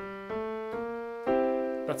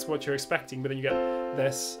that's what you're expecting, but then you get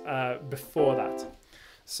this before that.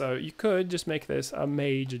 So you could just make this a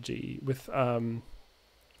major G with a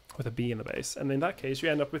B in the bass, and in that case you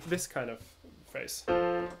end up with this kind of phrase.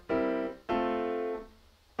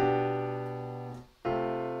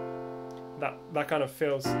 That kind of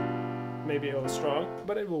feels maybe a little strong,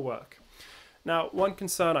 but it will work. Now, one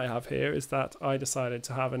concern I have here is that I decided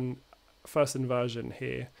to have a first inversion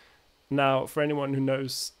here. Now, for anyone who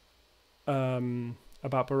knows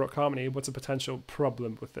about Baroque harmony, what's a potential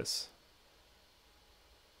problem with this?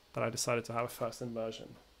 That I decided to have a first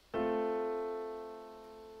inversion.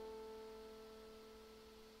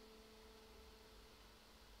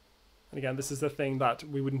 And again, this is the thing that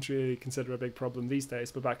we wouldn't really consider a big problem these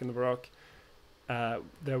days, but back in the Baroque,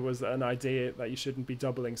 there was an idea that you shouldn't be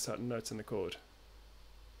doubling certain notes in the chord.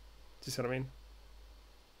 Do you see what I mean?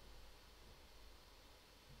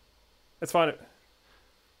 It's fine.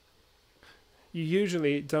 You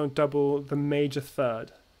usually don't double the major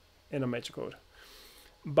third in a major chord,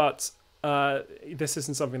 but this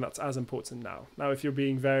isn't something that's as important now. Now, if you're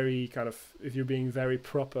being very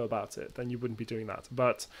proper about it, then you wouldn't be doing that.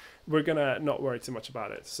 But we're gonna not worry too much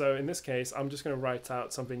about it. So in this case, I'm just gonna write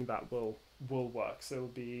out something that will work. So it'll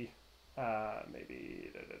be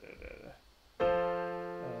maybe.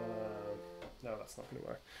 No, that's not gonna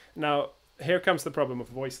work. Now here comes the problem of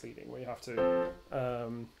voice leading, where you have to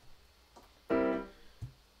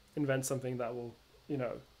invent something that will,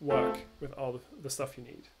 work with all the stuff you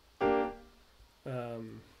need.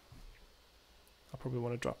 I'll probably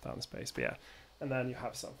want to drop down the space, but yeah. And then you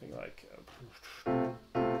have something like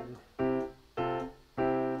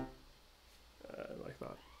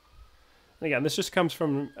that. And again, this just comes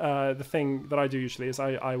from the thing that I do usually is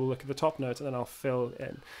I will look at the top note and then I'll fill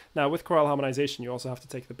in. Now with chorale harmonization, you also have to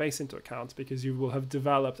take the bass into account because you will have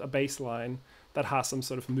developed a bass line that has some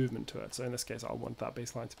sort of movement to it. So in this case, I'll want that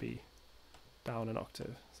bass line to be down an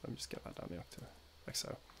octave. So let me just get that down the octave, like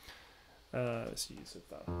so. Let's use it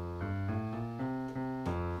that.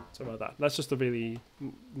 Something like that. That's just a really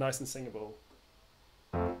nice and singable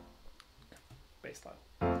bass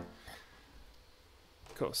line.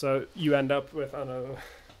 Cool. So you end up with, I don't know, let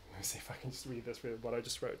me see if I can just read this with what I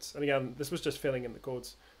just wrote. And again, this was just filling in the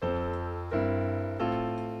chords.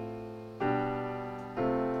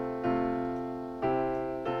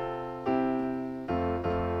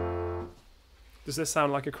 Does this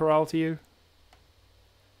sound like a chorale to you?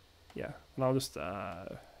 Yeah, and I'll just do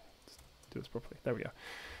this properly. There we go.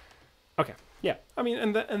 Okay, yeah. I mean,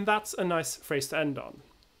 and that's a nice phrase to end on.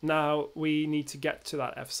 Now we need to get to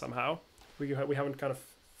that F somehow. We haven't kind of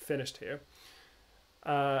finished here,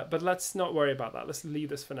 but let's not worry about that. Let's leave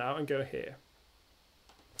this for now and go here.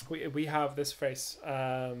 We have this phrase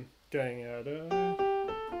going.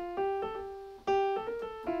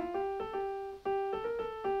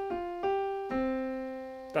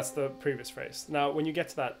 That's the previous phrase. Now, when you get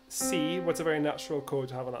to that C, what's a very natural chord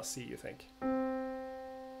to have on that C, you think?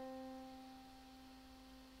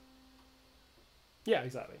 Yeah,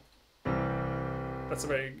 exactly. That's a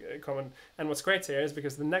very common. And what's great here is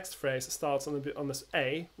because the next phrase starts on this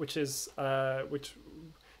A, which is which,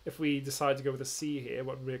 if we decide to go with a C here,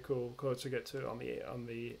 what really cool chord to get to on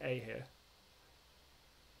the A here?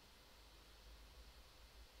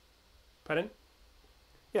 Pardon?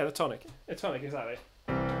 Yeah, the tonic. A tonic, exactly.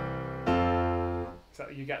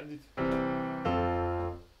 Exactly, you get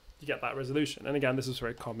that resolution. And again, this is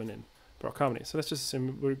very common in Baroque harmony. So let's just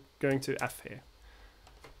assume we're going to F here.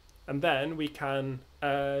 And then we can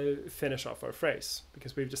finish off our phrase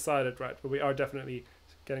because we've decided, right, but we are definitely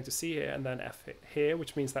getting to C here and then F here,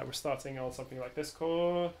 which means that we're starting on something like this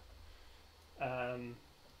chord. And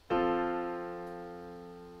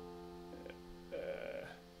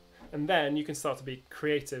then you can start to be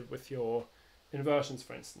creative with your inversions,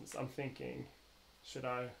 for instance. I'm thinking, should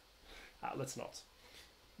I? Let's not.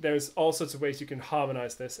 There's all sorts of ways you can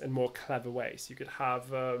harmonize this in more clever ways. You could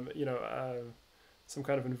have, some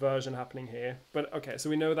kind of inversion happening here. But okay, so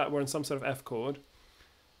we know that we're in some sort of F chord,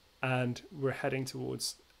 and we're heading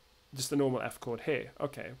towards just a normal F chord here.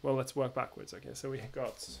 Okay, well, let's work backwards. Okay, so we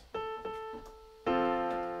got.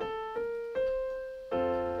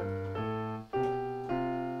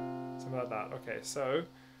 Something like that. Okay, so.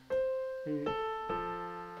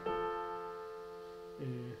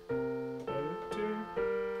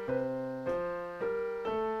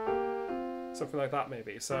 Something like that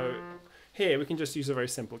maybe. So here we can just use a very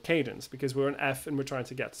simple cadence because we're in F and we're trying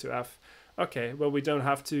to get to F. Okay, well, we don't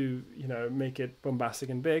have to, make it bombastic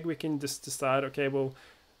and big. We can just decide, okay, we'll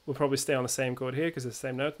probably stay on the same chord here because it's the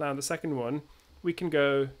same note. Now the second one, we can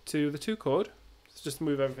go to the 2 chord. Let's just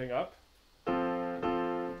move everything up.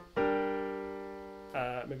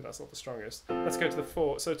 Maybe that's not the strongest. Let's go to the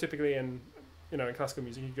 4. So typically in classical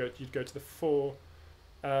music, you'd go to the 4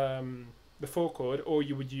 chord, or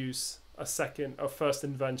you would use a first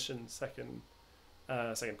invention second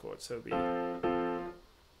chord. So it'd be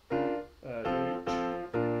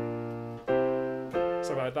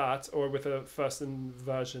something like that, or with a first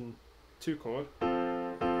inversion 2 chord.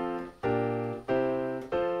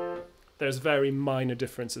 There's very minor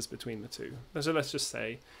differences between the two. So let's just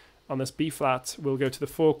say on this B flat, we'll go to the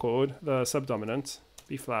 4 chord, the subdominant,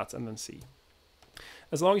 B flat, and then C.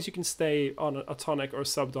 As long as you can stay on a tonic or a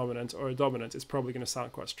subdominant or a dominant, it's probably going to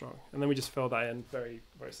sound quite strong. And then we just fill that in very,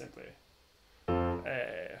 very simply.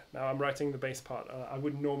 Now I'm writing the bass part. I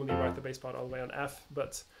wouldn't normally write the bass part all the way on F,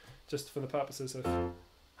 but just for the purposes of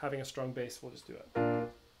having a strong bass, we'll just do it.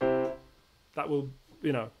 That will,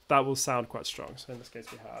 you know, that will sound quite strong. So in this case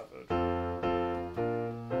we have a,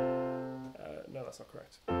 no, that's not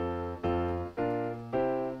correct.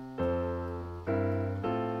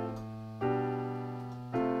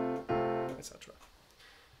 Etc.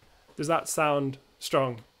 Does that sound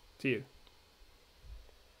strong to you?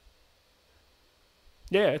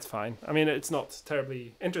 Yeah, it's fine. I mean, it's not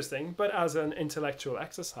terribly interesting, but as an intellectual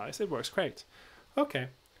exercise, it works great. Okay,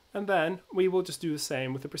 and then we will just do the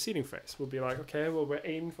same with the preceding phrase. We'll be like, okay, well, we're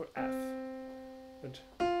aiming for F. Good.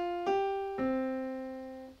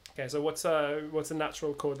 Okay, so what's a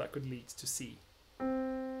natural chord that could lead to C?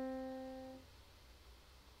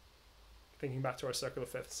 Thinking back to our circle of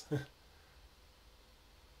fifths.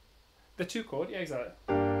 The 2 chord, yeah, exactly.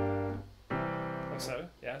 Like so,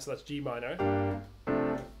 yeah, so that's G minor.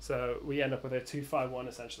 So we end up with a 2-5-1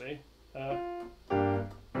 essentially.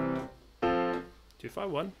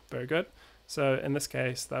 2-5-1, very good. So in this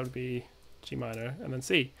case, that would be G minor and then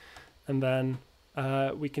C. And then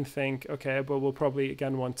we can think, okay, but we'll probably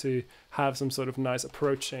again want to have some sort of nice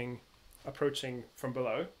approaching from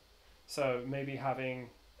below. So maybe having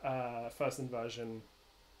first inversion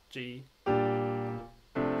G,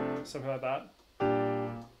 something like that.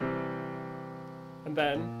 And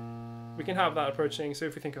then we can have that approaching, so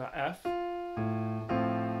if we think about F,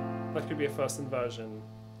 that could be a first inversion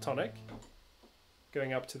tonic,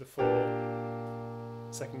 going up to the 4,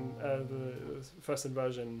 the first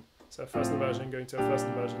inversion, so first inversion going to a first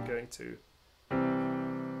inversion going to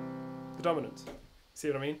the dominant. See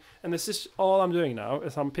what I mean? And this is all I'm doing now,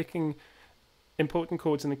 is I'm picking important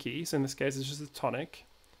chords in the key, so in this case it's just a tonic,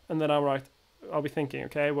 and then I'll be thinking,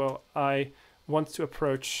 okay, well, I'm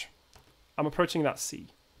approaching that C.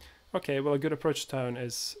 Okay, well, a good approach tone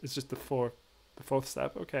is just the fourth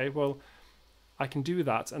step. Okay, well, I can do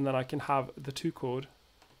that, and then I can have the 2 chord,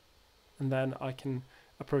 and then I can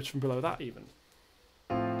approach from below that even.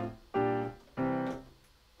 And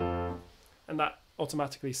that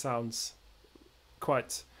automatically sounds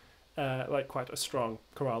quite quite a strong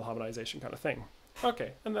chorale harmonization kind of thing.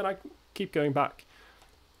 Okay, and then I keep going back.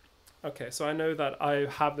 Okay, so I know that I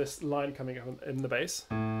have this line coming up in the bass.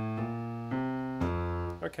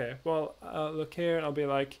 Okay, well, I'll look here and I'll be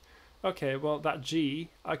like, okay, well, that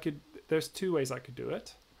G, there's 2 ways I could do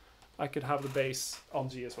it. I could have the bass on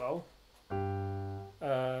G as well.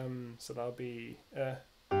 So that'll be,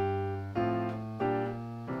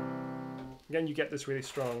 again, you get this really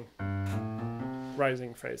strong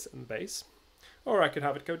rising phrase in the bass. Or I could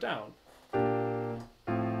have it go down.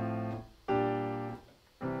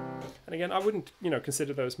 And again, I wouldn't,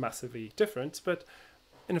 consider those massively different, but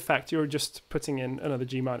in effect, you're just putting in another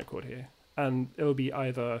G minor chord here, and it'll be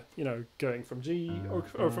either, going from G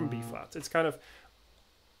or from B flat. It's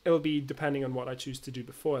it'll be depending on what I choose to do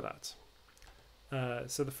before that.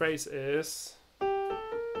 So the phrase is,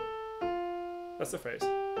 that's the phrase.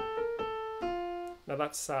 Now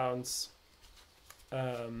that sounds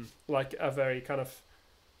like a very kind of,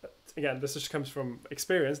 again, this just comes from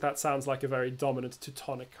experience, that sounds like a very dominant to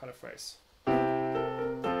tonic kind of phrase.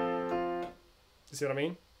 You see what I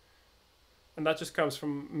mean? And that just comes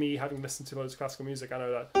from me having listened to loads of classical music. I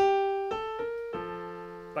know that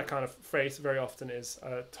that kind of phrase very often is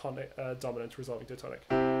a tonic, dominant resolving to a tonic.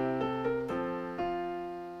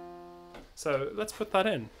 So let's put that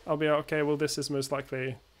in. I'll be okay, well, this is most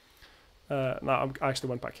likely, I actually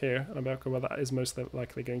went back here, and I'll be okay, well, that is most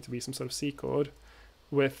likely going to be some sort of C chord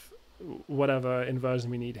with whatever inversion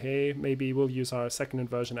we need here. Maybe we'll use our second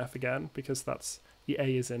inversion F again, because that's the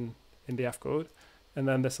A is in the F chord, and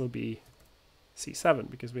then this will be C7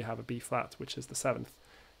 because we have a B flat, which is the 7th,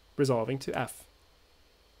 resolving to F.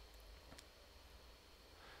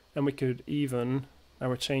 And we could even, now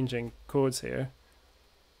we're changing chords here.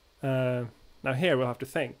 Now here we'll have to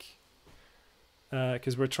think,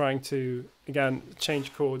 because we're trying to, again,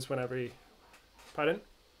 change chords whenever pardon?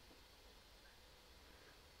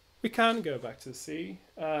 We can go back to the C,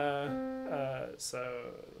 so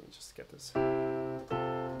let me just get this.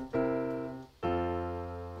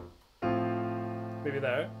 Maybe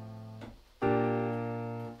there.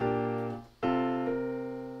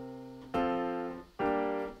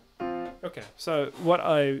 Okay, so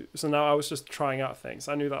now I was just trying out things.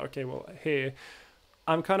 I knew that, okay, well, here,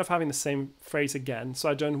 I'm kind of having the same phrase again, so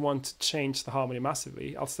I don't want to change the harmony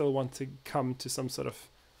massively. I'll still want to come to some sort of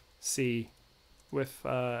C with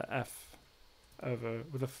F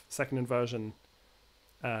with a second inversion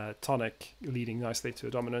tonic leading nicely to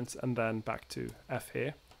a dominant, and then back to F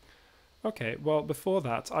here. Okay, well, before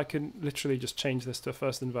that, I can literally just change this to a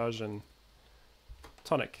first inversion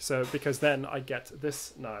tonic. So because then I get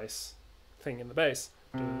this nice thing in the bass,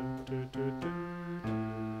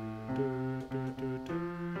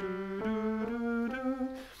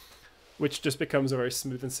 which just becomes a very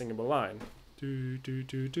smooth and singable line.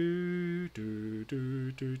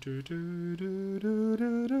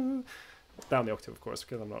 Down the octave, of course,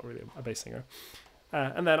 because I'm not really a bass singer.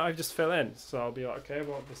 And then I just fill in. So I'll be like, okay,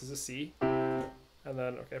 well, this is a C. And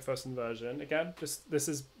then, okay, first inversion. Again, just this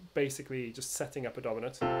is basically just setting up a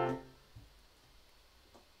dominant.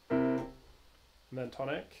 And then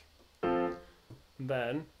tonic. And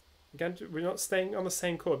then, again, we're not staying on the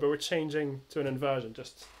same chord, but we're changing to an inversion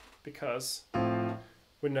just because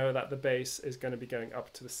we know that the bass is going to be going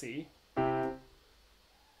up to the C. And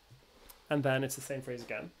then it's the same phrase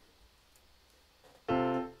again.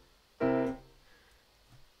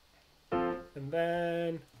 And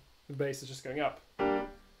then the bass is just going up.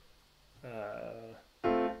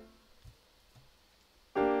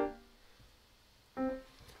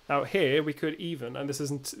 Now here we could even, and this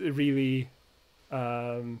isn't really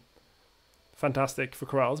fantastic for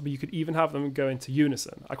chorales, but you could even have them go into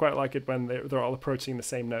unison. I quite like it when they're all approaching the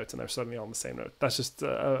same note and they're suddenly on the same note. That's just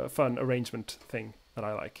a fun arrangement thing that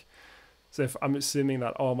I like. So if I'm assuming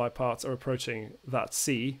that all my parts are approaching that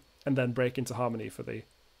C and then break into harmony for the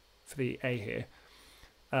A here.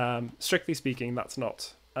 Strictly speaking, that's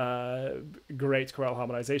not great chorale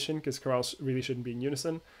harmonization because chorales really shouldn't be in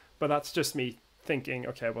unison, but that's just me thinking,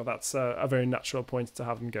 okay, well, that's a very natural point to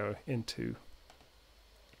have them go into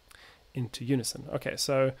unison. Okay,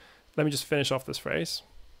 so let me just finish off this phrase.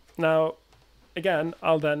 Now, again,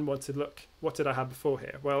 I'll then want to look, what did I have before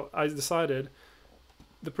here? Well, I decided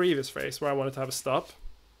the previous phrase where I wanted to have a stop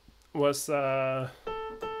was and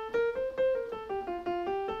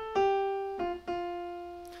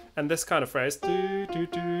this kind of phrase, do do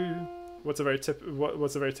do. What's a very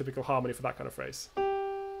typical harmony for that kind of phrase?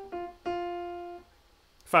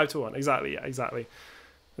 5-1, exactly. Yeah, exactly.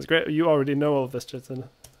 That's great. You already know all of this, Chitin.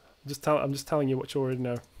 I'm just telling you what you already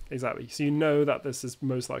know. Exactly. So you know that this is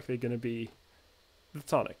most likely going to be the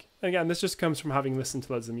tonic. And again, this just comes from having listened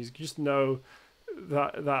to loads of music. You just know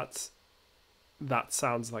that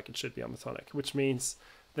sounds like it should be on the tonic, which means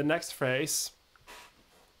the next phrase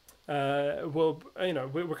we're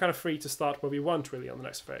kind of free to start where we want really on the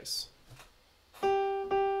next phrase.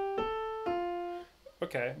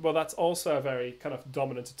 Okay, well that's also a very kind of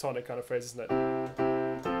dominant to tonic kind of phrase, isn't it?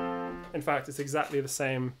 In fact, it's exactly the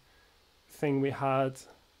same thing we had.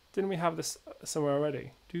 Didn't we have this somewhere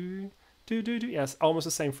already? Do do do do. Yes, almost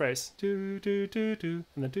the same phrase. Do do do do,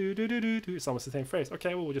 and then do do do do do. It's almost the same phrase.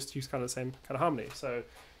 Okay, well we'll just use kind of the same kind of harmony. So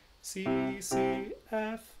C C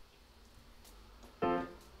F.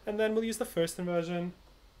 And then we'll use the first inversion,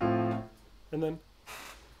 and then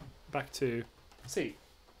back to C.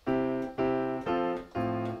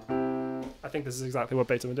 I think this is exactly what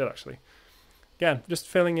Beethoven did, actually. Again, just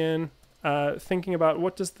filling in, thinking about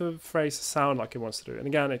what does the phrase sound like it wants to do. And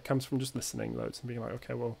again, it comes from just listening loads and being like,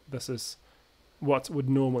 okay, well, this is what would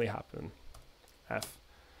normally happen. F.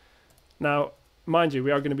 Now, mind you,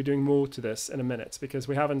 we are going to be doing more to this in a minute because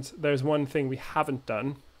there's one thing we haven't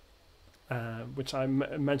done, which I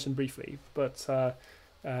mentioned briefly, but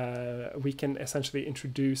we can essentially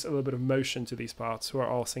introduce a little bit of motion to these parts who are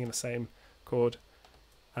all singing the same chord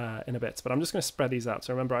in a bit. But I'm just going to spread these out.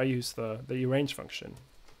 So remember, I use the arrange function.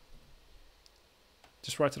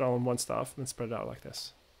 Just write it all on one staff and then spread it out like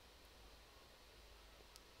this.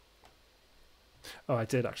 Oh, I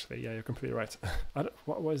did actually. Yeah, you're completely right.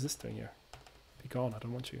 What is this doing here? Be gone. I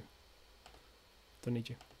don't want you. Don't need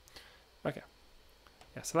you. Okay.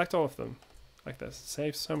 Yeah, select all of them like this.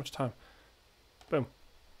 Saves so much time. Boom.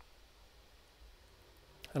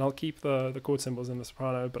 And I'll keep the chord symbols in the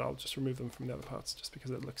soprano, but I'll just remove them from the other parts just because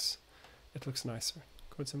it looks nicer.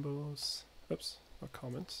 Chord symbols. Oops, not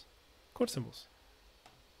comments. Chord symbols.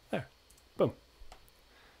 There. Boom.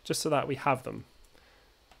 Just so that we have them.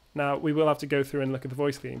 Now, we will have to go through and look at the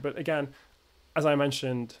voice cleaning, but again, as I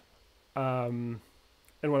mentioned in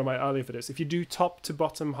one of my earlier videos, if you do top to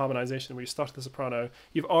bottom harmonization where you start at the soprano,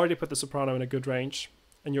 you've already put the soprano in a good range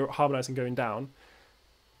and you're harmonizing going down,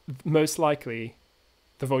 most likely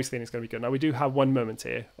the voice cleaning is going to be good. Now we do have one moment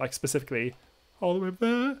here, like specifically all the way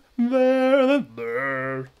there, and then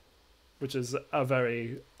there, which is a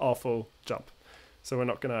very awful jump. So we're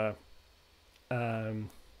not going to,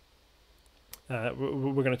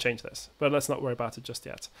 we're going to change this, but let's not worry about it just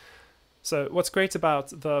yet. So what's great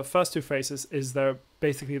about the first two phrases is they're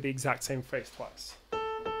basically the exact same phrase twice.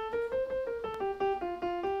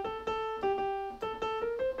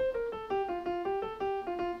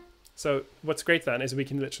 So what's great then is we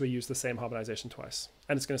can literally use the same harmonization twice,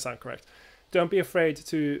 and it's going to sound correct. don't be afraid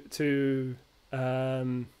to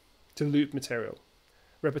loop material.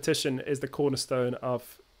 Repetition is the cornerstone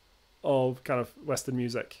of all kind of Western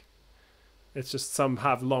music. It's just some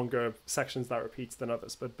have longer sections that repeats than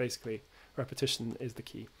others, but basically repetition is the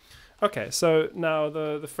key. Okay, so now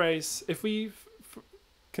the phrase, if we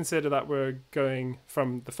consider that we're going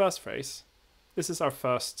from the first phrase, this is our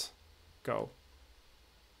first goal.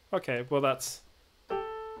 Okay, well that's,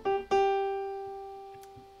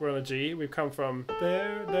 we're on a G, we've come from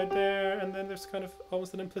there, and then there's kind of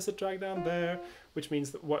almost an implicit drag down there, which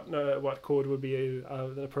means that what chord would be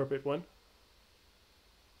an appropriate one?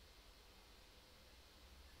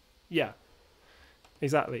 Yeah,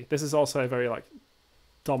 exactly. This is also a very like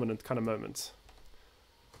dominant kind of moment.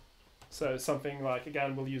 So something like,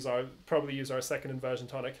 again, we'll probably use our second inversion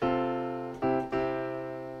tonic.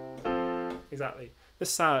 Exactly.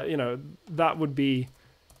 This that would be,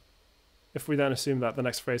 if we then assume that the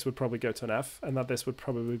next phrase would probably go to an F, and that this would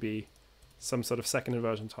probably be some sort of second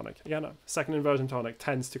inversion tonic. Again, second inversion tonic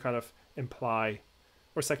tends to kind of imply,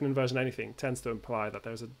 or second inversion anything tends to imply that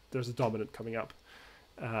there's a dominant coming up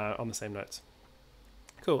on the same notes.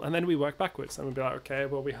 Cool, and then we work backwards, and we'll be like, okay,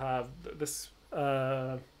 well we have this.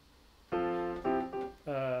 That's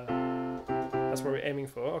what we're aiming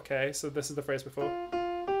for. Okay, so this is the phrase before.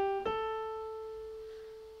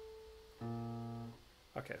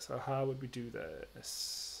 Okay, so how would we do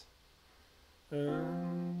this?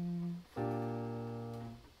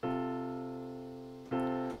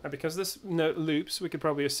 And because this note loops, we could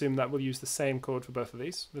probably assume that we'll use the same chord for both of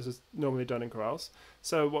these. This is normally done in chorales.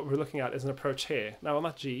 So what we're looking at is an approach here. Now on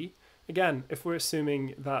that G, again, if we're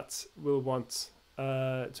assuming that we'll want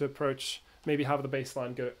to approach, maybe have the bass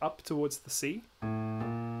line go up towards the C,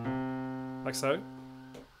 like so.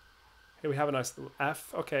 Here we have a nice little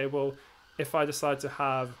F. Okay, well, if I decide to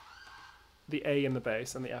have the A in the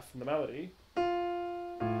bass and the F in the melody,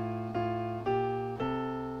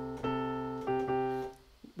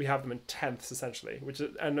 we have them in tenths essentially,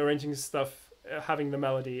 and arranging stuff, having the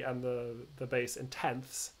melody and the bass in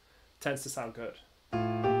tenths tends to sound good.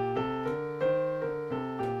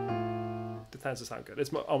 It tends to sound good.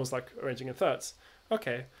 It's almost like arranging in thirds.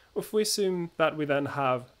 Okay, if we assume that we then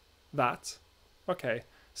have that, okay,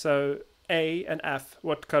 so A and F,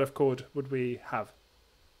 what kind of chord would we have?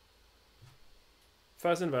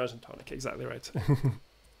 First inversion tonic, exactly right.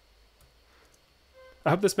 I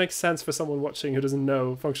hope this makes sense for someone watching who doesn't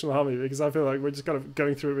know functional harmony, because I feel like we're just kind of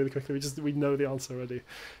going through it really quickly. We know the answer already.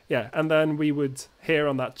 Yeah, and then we would, here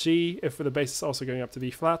on that G, if the bass is also going up to B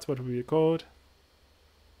flat, what would be the chord?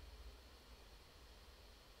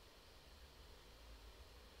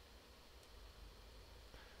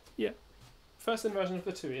 Yeah, first inversion of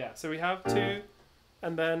the two, yeah. So we have two,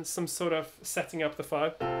 and then some sort of setting up the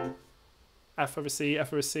five. F over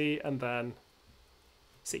C, and then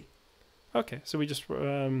C. Okay, so we just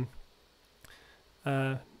okay,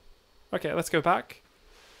 let's go back.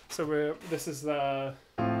 So this is the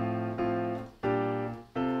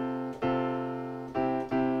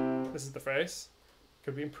phrase.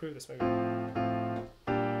 Could we improve this maybe?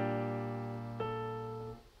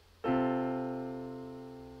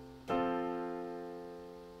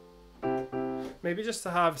 Maybe just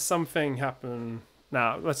to have something happen.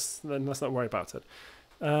 Now let's not worry about it.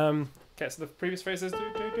 Okay, so the previous phrase is do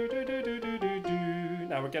do do do do do do do do.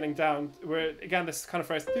 Now we're getting down. Again this kind of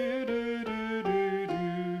phrase do do do do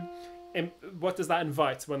do. What does that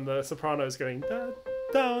invite when the soprano is going down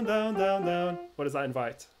down down down down? What does that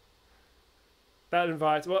invite? That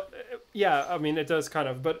invites, well, yeah, I mean it does kind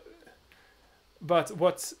of, but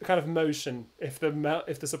what kind of motion if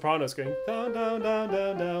the soprano is going down down down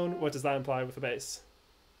down down? What does that imply with the bass?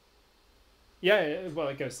 Yeah, well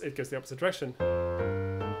it goes the opposite direction.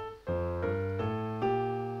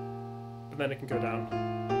 But then it can go down.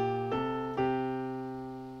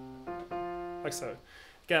 Like so.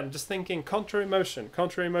 Again, just thinking contrary motion.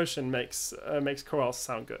 Contrary motion makes chorales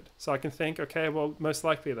sound good. So I can think, okay, well most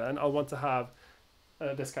likely then I'll want to have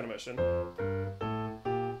this kind of motion.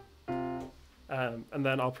 And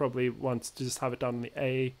then I'll probably want to just have it down in the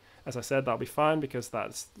A. As I said, that'll be fine because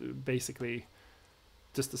that's basically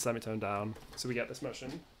just a semitone down. So we get this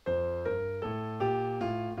motion.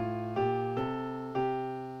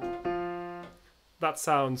 That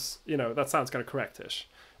sounds kind of correct-ish.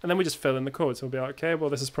 And then we just fill in the chords. So we'll be like, okay, well,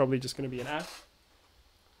 this is probably just going to be an F.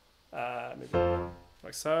 Maybe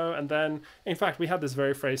like so. And then, in fact, we had this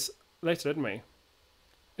very phrase later, didn't we?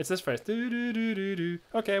 It's this phrase. Do, do, do, do, do.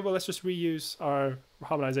 Okay, well, let's just reuse our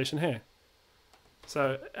harmonization here.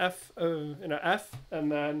 So F, F,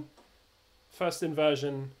 and then second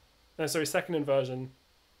inversion,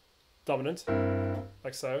 dominant,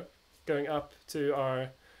 like so. going up to our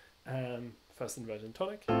first inversion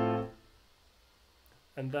tonic,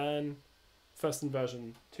 and then first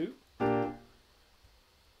inversion 2, and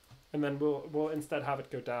then we'll instead have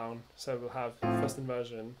it go down. So we'll have first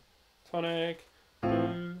inversion tonic,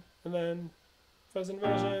 and then first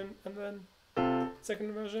inversion, and then second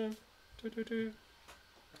inversion, 2 2 2.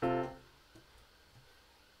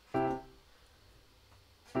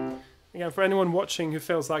 Again, for anyone watching who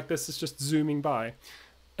feels like this is just zooming by,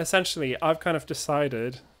 essentially I've kind of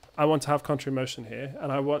decided I want to have contrary motion here,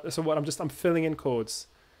 and I'm filling in chords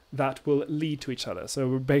that will lead to each other. So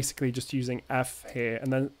we're basically just using F here,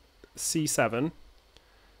 and then C7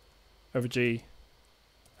 over G,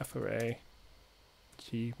 F over A,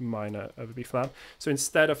 G minor over B flat. So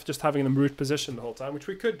instead of just having them root position the whole time, which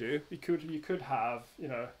we could do, you could have, you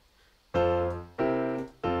know,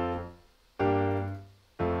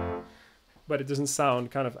 but it doesn't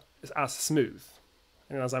sound kind of as smooth.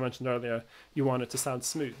 And as I mentioned earlier, you want it to sound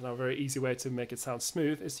smooth. Now, a very easy way to make it sound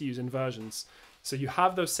smooth is to use inversions. So you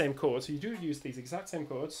have those same chords. So you do use these exact same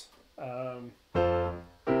chords.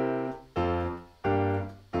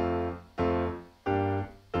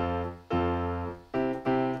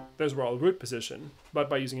 Those were all root position, but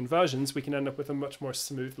by using inversions, we can end up with a much more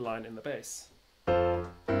smooth line in the bass.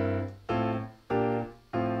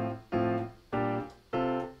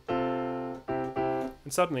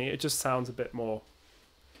 And suddenly, it just sounds a bit more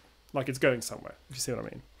like it's going somewhere, if you see what I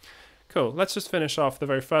mean. Cool, let's just finish off the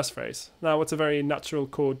very first phrase. Now, what's a very natural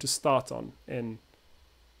chord to start on in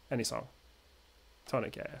any song?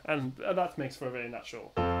 Tonic, yeah. And that makes for a very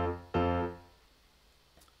natural.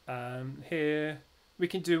 Here, we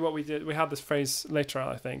can do what we did. We had this phrase later on,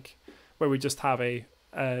 I think, where we just have a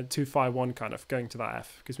 2-5-1 kind of going to that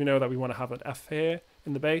F, because we know that we want to have an F here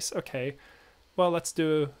in the bass. Okay, well, let's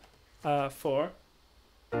do 4.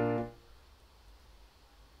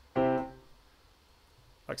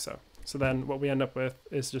 Like so. So then what we end up with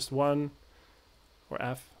is just 1, or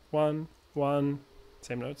F, 1, 1,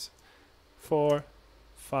 same notes, 4,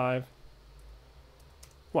 5,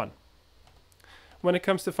 1. When it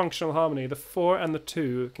comes to functional harmony, the 4 and the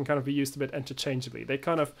 2 can kind of be used a bit interchangeably.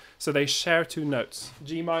 So they share 2 notes.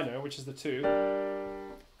 G minor, which is the 2,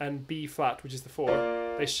 and B flat, which is the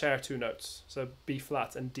 4, they share 2 notes. So B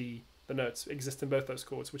flat and D, the notes, exist in both those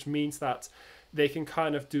chords, which means that they can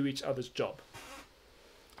kind of do each other's job.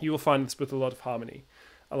 You will find this with a lot of harmony.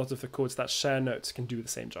 A lot of the chords that share notes can do the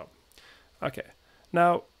same job. Okay,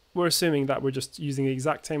 now we're assuming that we're just using the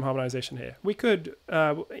exact same harmonization here. We could,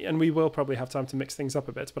 and we will probably have time to mix things up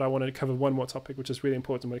a bit, but I wanted to cover one more topic, which is really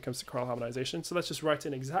important when it comes to choral harmonization. So let's just write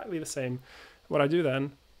in exactly the same. What I do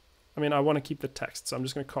then, I want to keep the text, so I'm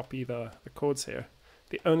just going to copy the chords here.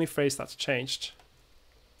 The only phrase that's changed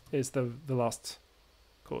is the last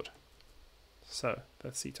chord. So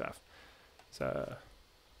that's C to F. So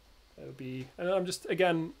it'll be, and I'm just,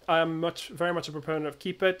 again, I'm very much a proponent of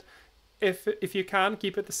keep it. If you can,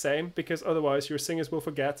 keep it the same, because otherwise your singers will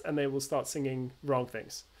forget and they will start singing wrong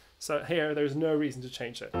things. So here, there's no reason to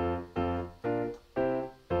change it.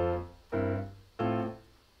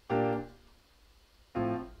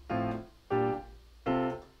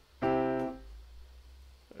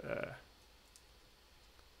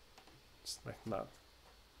 Just like that.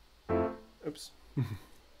 Oops.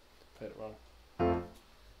 Played it wrong.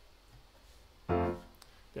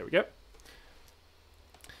 There we go.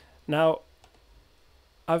 Now,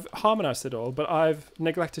 I've harmonized it all, but I've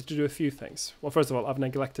neglected to do a few things. Well, first of all, I've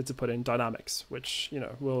neglected to put in dynamics, which,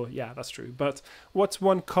 yeah, that's true. But what's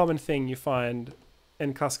one common thing you find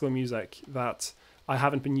in classical music that I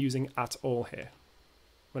haven't been using at all here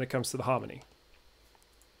when it comes to the harmony?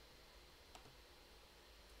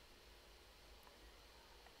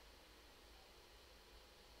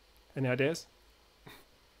 Any ideas?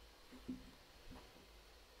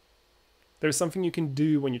 There's something you can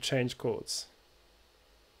do when you change chords.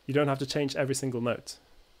 You don't have to change every single note.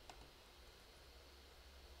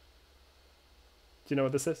 Do you know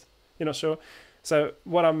what this is? You're not sure? So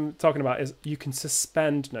what I'm talking about is you can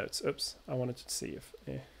suspend notes. Oops, I wanted to see if...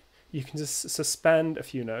 You can just suspend a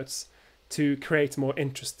few notes to create more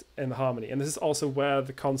interest in the harmony. And this is also where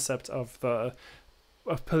the concept of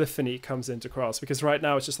polyphony comes into chorales, because right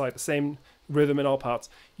now it's just like the same rhythm in all parts.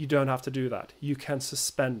 You don't have to do that. You can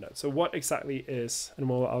suspend notes. So what exactly is,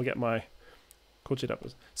 and I'll get my chord sheet up,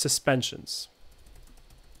 suspensions.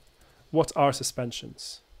 What are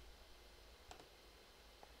suspensions?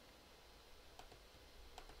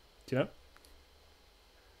 Do you know?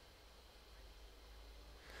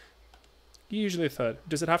 Usually a third.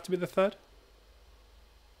 Does it have to be the third?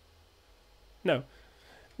 No.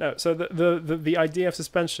 No, so the idea of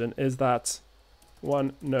suspension is that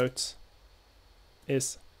one note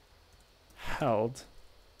is held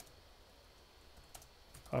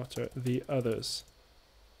after the others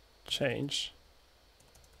change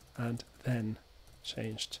and then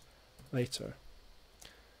changed later.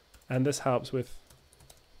 And this helps with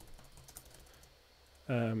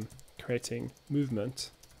creating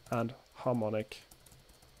movement and harmonic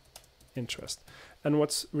interest. And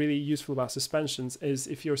what's really useful about suspensions is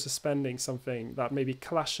if you're suspending something that maybe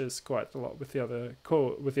clashes quite a lot with the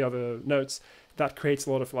other notes, that creates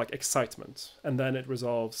a lot of like excitement, and then it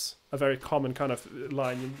resolves. A very common kind of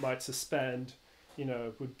line you might suspend, you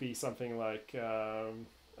know, would be something like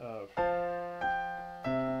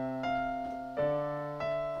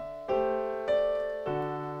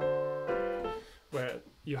where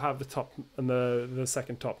you have the top and the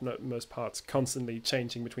second top note most parts constantly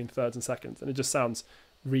changing between thirds and seconds, and it just sounds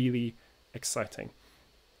really exciting.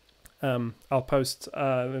 I'll post,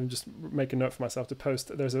 and just make a note for myself to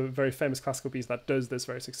post. There's a very famous classical piece that does this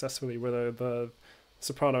very successfully, where the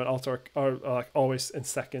soprano and alto are like always in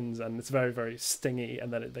seconds, and it's very, very stingy,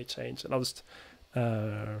 and then they change. And I'll just,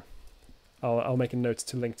 I'll make a note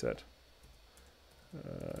to link to it.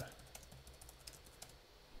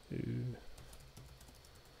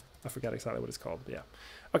 I forget exactly what it's called, but yeah.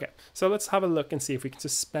 Okay, so let's have a look and see if we can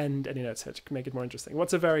suspend any notes here to make it more interesting.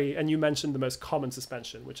 And you mentioned the most common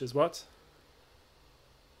suspension, which is what?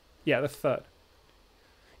 Yeah, the third.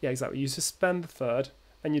 Yeah, exactly. You suspend the third,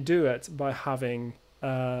 and you do it by having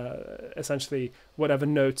essentially whatever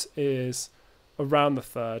note is around the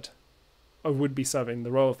third, or would be serving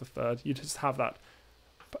the role of the third, you just have that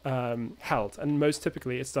held. And most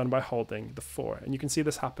typically it's done by holding the 4. And you can see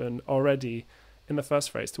this happen already in the first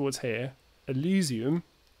phrase towards here, Elysium.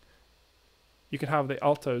 You can have the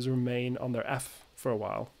altos remain on their F for a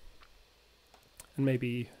while, and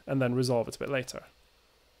then resolve it a bit later,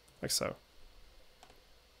 like so.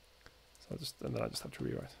 And then I just have to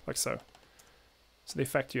rewrite, like so. So the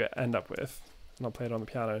effect you end up with, and I'll play it on the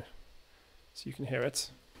piano so you can hear it.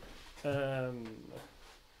 So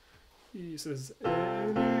this is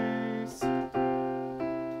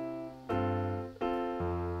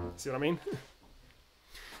see what I mean?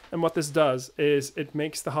 And what this does is it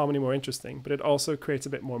makes the harmony more interesting, but it also creates a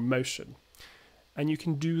bit more motion. And you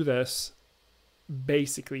can do this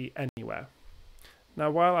basically anywhere.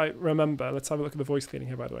 Now, while I remember, let's have a look at the voice cleaning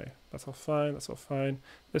here, by the way. That's all fine, that's all fine.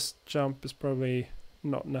 This jump is probably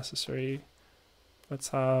not necessary. Let's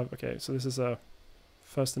have, okay, so this is a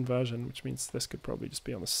first inversion, which means this could probably just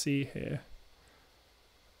be on the C here.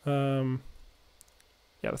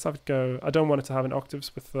 Yeah, let's have it go. I don't want it to have an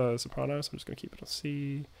octaves with the soprano, so I'm just going to keep it on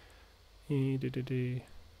C, E, D, D, D.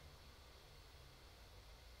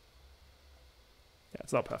 Yeah,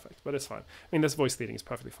 it's not perfect, but it's fine. I mean, this voice leading is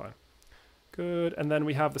perfectly fine. Good, and then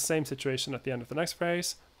we have the same situation at the end of the next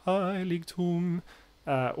phrase, Heiligtum,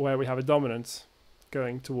 where we have a dominant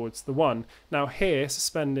going towards the 1. Now here,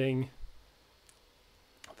 suspending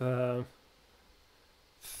the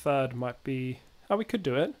third might be... Oh, we could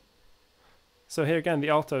do it. So here again, the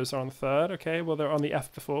altos are on the third. Okay, well, they're on the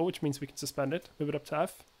F before, which means we can suspend it, move it up to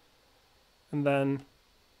F, and then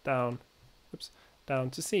down, oops, down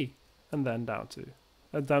to C, and then down to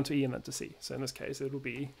E and then to C. So in this case, it will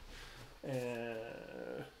be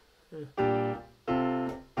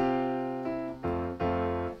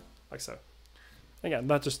like so. Again,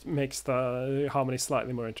 that just makes the harmony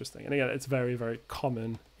slightly more interesting. And again, it's very, very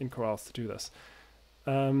common in chorales to do this.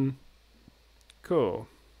 Cool.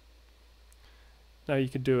 Now you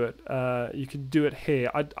could do it. You could do it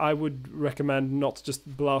here. I would recommend not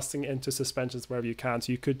just blasting into suspensions wherever you can.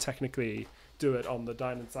 So you could technically do it on the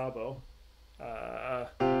Dynans elbow.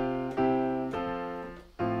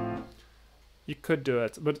 You could do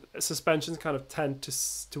it, but suspensions kind of tend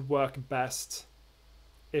to work best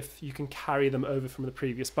if you can carry them over from the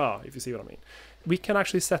previous bar, if you see what I mean. We can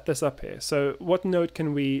actually set this up here. So what note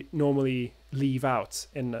can we normally leave out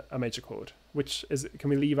in a major chord? Which is, can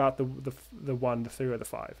we leave out the 1, the 3, or the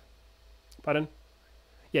 5? Pardon?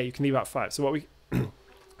 Yeah, you can leave out 5. So what we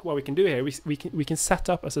what we can do here, we can set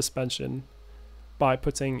up a suspension by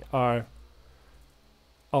putting our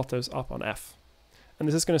altos up on F. And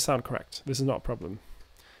this is going to sound correct. This is not a problem.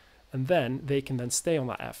 And then they can then stay on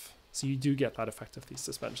that F. So you do get that effect of these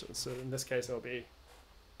suspensions. So in this case, it'll be...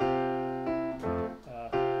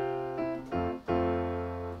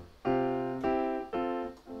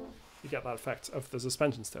 you get that effect of the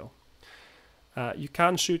suspension still. You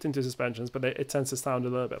can shoot into suspensions, but it tends to sound a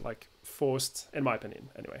little bit like forced, in my opinion,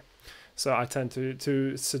 anyway. So I tend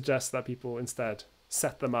to suggest that people instead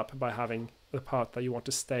set them up by having the part that you want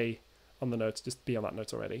to stay on the notes just be on that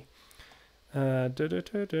note already. And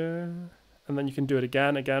and then you can do it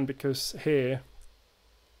again, because here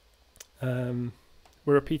we're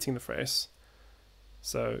repeating the phrase.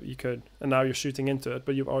 So you could, and now you're shooting into it,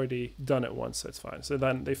 but you've already done it once, so it's fine. So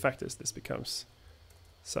then the effect is this becomes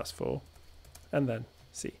sus4, and then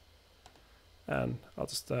C. And I'll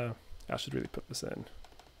just, I should really put this in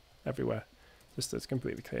everywhere, just so it's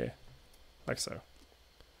completely clear, like so.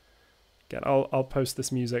 Again, I'll post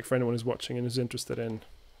this music for anyone who's watching and is interested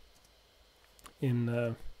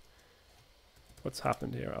in what's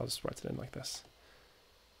happened here. I'll just write it in like this.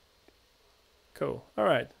 Cool. All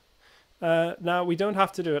right. Now we don't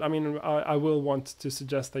have to do it. I mean, I will want to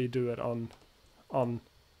suggest that you do it on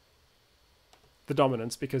the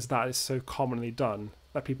dominants, because that is so commonly done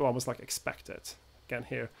that people almost like expect it. Again,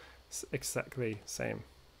 here, it's exactly the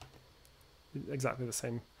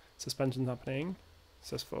same suspension happening.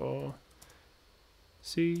 sus4,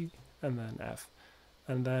 C, and then F,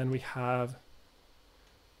 and then we have.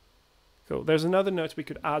 Cool. There's another note we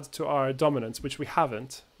could add to our dominants, which we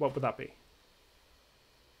haven't. What would that be?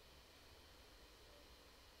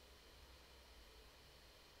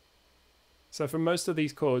 So for most of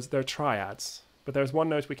these chords, they're triads, but there's one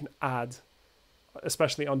note we can add,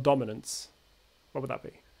 especially on dominants. What would that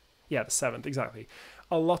be? Yeah, the seventh, exactly.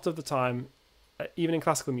 A lot of the time, even in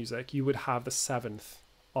classical music, you would have the seventh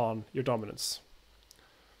on your dominants.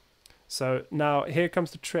 So now here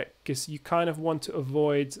comes the trick, because you kind of want to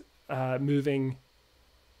avoid moving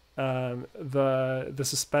the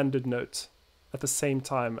suspended note at the same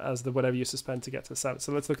time as the whatever you suspend to get to the seventh.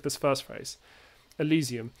 So let's look at this first phrase.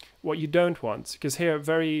 Elysium. What you don't want, because here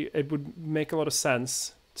it would make a lot of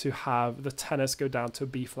sense to have the tenors go down to a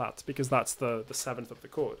B flat, because that's the seventh of the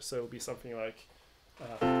chord. So it'll be something like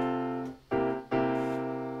then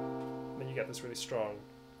you get this really strong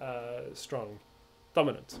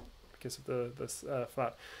dominant because of this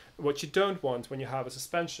flat. What you don't want when you have a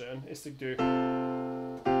suspension is to do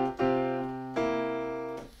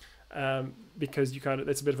because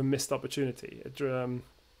it's a bit of a missed opportunity.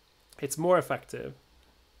 It's more effective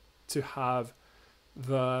to have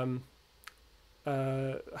them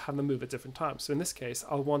move at different times. So in this case,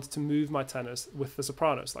 I'll want to move my tenors with the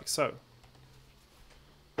sopranos, like so.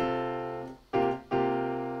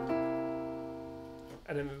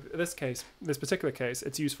 And in this case, this particular case,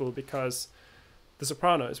 it's useful because the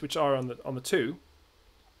sopranos, which are on the 2,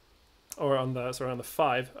 or on the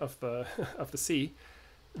 5 of the of the C,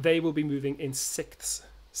 they will be moving in sixths.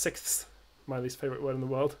 My least favorite word in the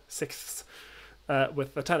world, sixths,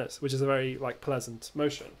 with the tenors, which is a very pleasant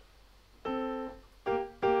motion.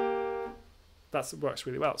 That works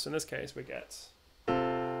really well. So in this case, we get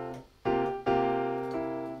and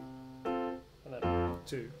then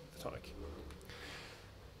 2 the tonic.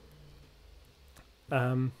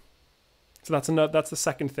 So that's the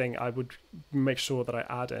second thing I would make sure that I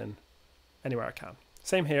add in anywhere I can.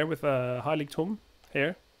 Same here with Heiligtum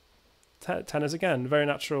here. Tenors again, very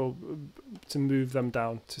natural to move them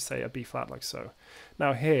down to say a B flat like so.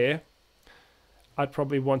 Now here, I'd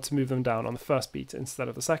probably want to move them down on the first beat instead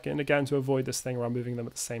of the second, again to avoid this thing where I'm moving them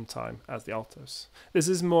at the same time as the altos. This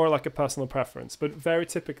is more like a personal preference, but very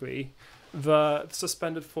typically the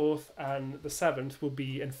suspended fourth and the seventh will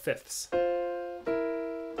be in fifths,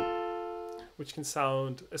 which can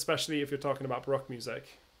sound, especially if you're talking about Baroque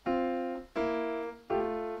music,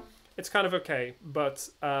 it's kind of okay, but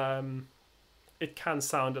it can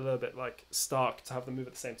sound a little bit stark to have them move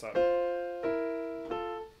at the same time.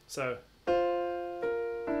 So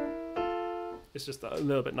it's just a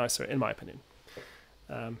little bit nicer, in my opinion.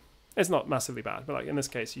 It's not massively bad, but in this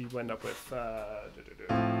case, you end up with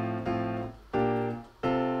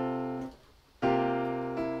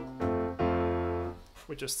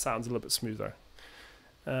which just sounds a little bit smoother.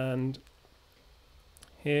 And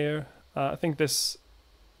here, I think this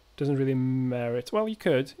doesn't really merit. Well, you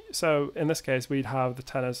could. So in this case, we'd have the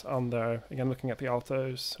tenors on there. Again, looking at the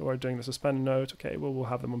altos who are doing the suspended note. Okay, well, we'll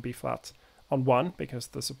have them on B flat on 1 because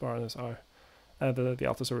the sopranos are, the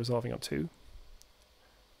altos are resolving on 2.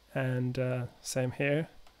 And same here.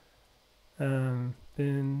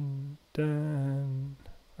 Been done.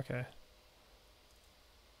 Okay.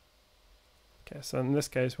 Okay, so in this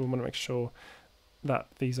case, we want to make sure that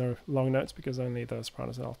these are long notes because only the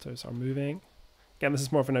sopranos and altos are moving. Again, this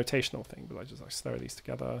is more of a notational thing, but I just slur these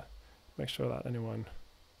together, make sure that anyone.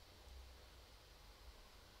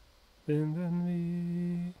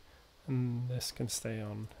 And this can stay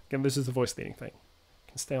on. Again, this is the voice leading thing.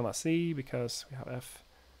 Can stay on that C because we have F.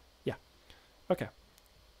 Yeah. Okay.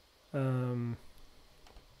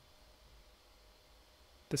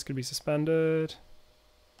 This could be suspended.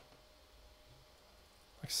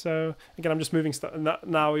 Like so. Again, I'm just moving stuff.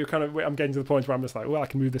 Now you're kind of, I'm getting to the point where I'm just like, well, I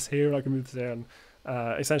can move this here, I can move this there, and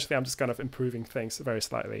essentially I'm just kind of improving things very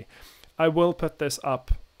slightly. I will put this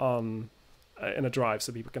up on in a drive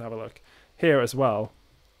so people can have a look here as well.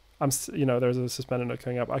 There's a suspended note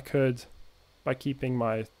coming up. I could, by keeping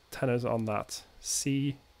my tenors on that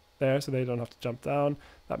C there, so they don't have to jump down.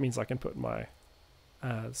 That means I can put my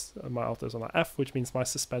altos on that F, which means my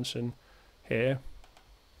suspension here,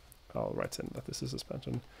 I'll write in that this is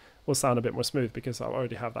suspension, will sound a bit more smooth because I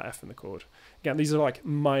already have that F in the chord. Again, these are like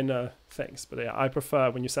minor things, but yeah, I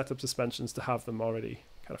prefer when you set up suspensions to have them already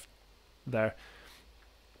kind of there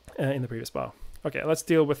in the previous bar. Okay, let's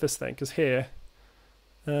deal with this thing, because here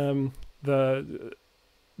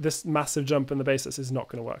this massive jump in the basses is not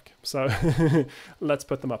going to work. So let's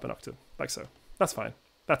put them up an octave, like so. That's fine.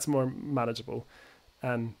 That's more manageable.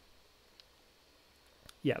 And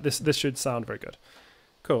yeah, this should sound very good.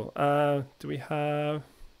 Cool. Do we have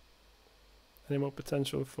any more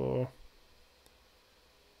potential for...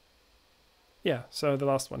 Yeah, so the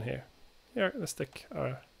last one here. Here, let's stick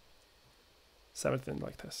our seventh in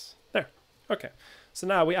like this. There. Okay. So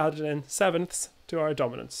now we added in sevenths to our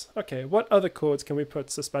dominants. Okay, what other chords can we put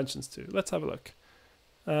suspensions to? Let's have a look.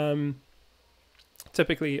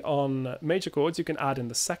 Typically on major chords, you can add in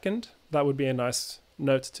the second. That would be a nice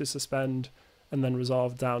note to suspend and then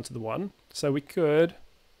resolve down to the one. So we could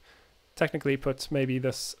technically put maybe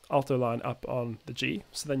this alto line up on the G.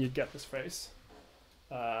 So then you'd get this phrase.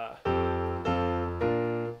 Yeah.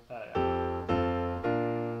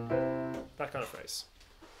 That kind of phrase.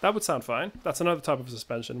 That would sound fine. That's another type of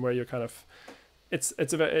suspension where you're kind of, it's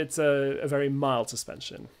a very mild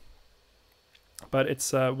suspension, but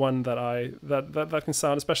it's one that that can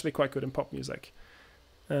sound especially quite good in pop music.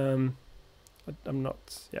 I'm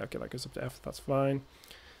not, yeah, okay, that goes up to F. That's fine.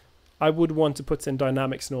 I would want to put in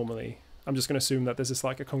dynamics normally. I'm just going to assume that this is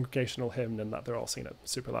like a congregational hymn and that they're all singing it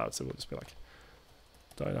super loud. So we'll just be like,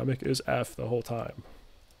 dynamic is F the whole time,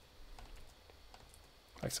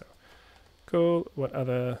 like so. Cool. What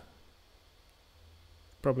other?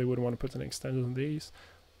 Probably wouldn't want to put an extension on these.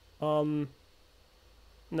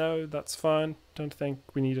 No, that's fine. Don't think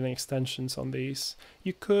we need any extensions on these.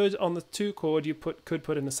 You could, on the 2 chord, you could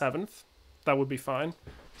put in a seventh. That would be fine.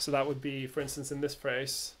 So that would be, for instance, in this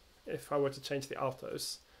phrase, if I were to change the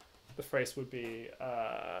altos, the phrase would be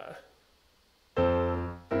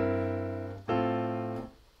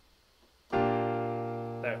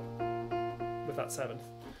there, with that seventh.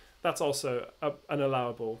 That's also an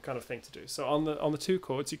allowable kind of thing to do. So on the 2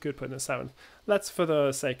 chords, you could put in a seventh. Let's, for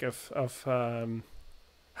the sake of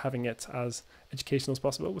having it as educational as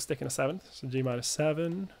possible, we'll stick in a seventh. So G minor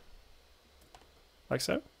 7, like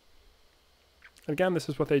so. And again, this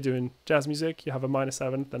is what they do in jazz music. You have a minor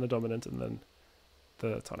 7th, then a dominant, and then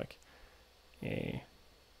the tonic. Yeah.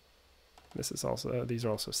 This is also, these are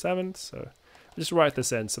also 7ths. So I'll just write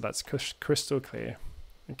this in so that's crystal clear.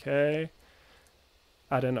 Okay.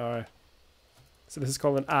 Add in our, so this is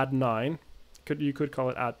called an add 9. You could call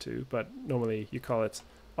it add 2, but normally you call it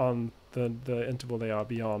on the interval they are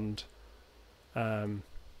beyond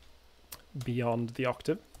beyond the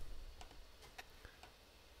octave.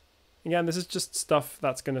 Again, this is just stuff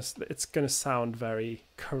that's it's gonna sound very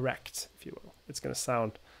correct, if you will. It's gonna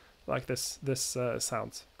sound like this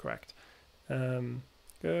sounds correct.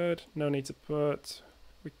 Good. No need to put.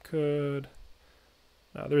 We could.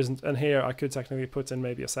 No, there isn't, and here I could technically put in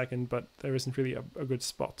maybe a second, but there isn't really a good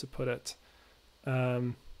spot to put it.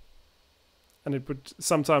 And it would,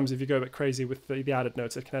 sometimes if you go a bit crazy with the added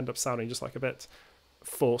notes, it can end up sounding just like a bit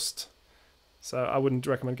forced. So I wouldn't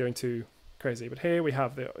recommend going too crazy. But here we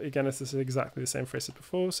have again, this is exactly the same phrase as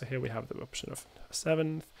before. So here we have the option of a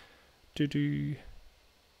seventh. Okay,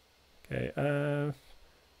 okay,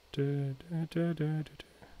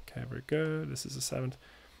 very good. This is a seventh.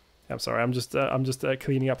 I'm sorry, I'm just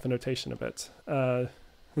cleaning up the notation a bit.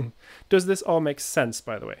 Does this all make sense,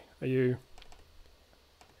 by the way? Are you?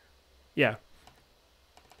 Yeah.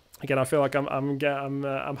 Again, I feel like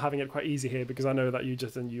I'm having it quite easy here because I know that you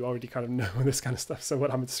already kind of know this kind of stuff. So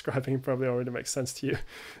what I'm describing probably already makes sense to you.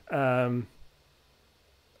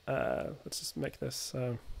 Let's just make this.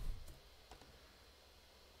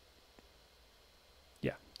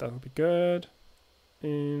 Yeah, that'll be good.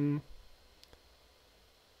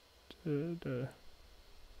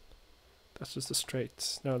 That's just a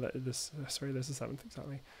straight. No, sorry, there's a seventh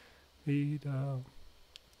exactly. Yeah.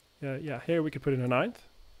 Here we could put in a ninth,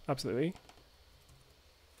 absolutely.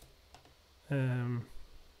 Here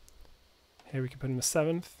we could put in a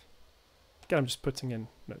seventh. Again, I'm just putting in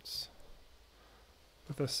notes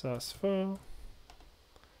with this sus4.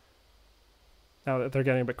 Now they're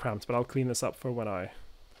getting a bit cramped, but I'll clean this up for when I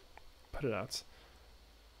put it out.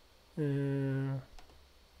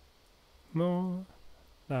 More.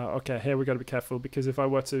 Now, okay, here we got to be careful, because if I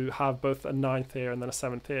were to have both a ninth here and then a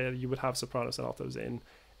seventh here, you would have sopranos and altos in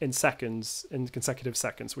seconds, in consecutive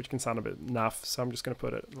seconds, which can sound a bit naff. So I'm just going to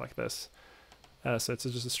put it like this. So it's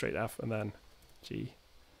just a straight F and then G,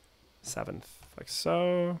 seventh, like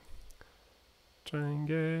so.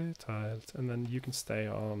 Triangulate, and then you can stay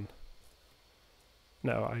on.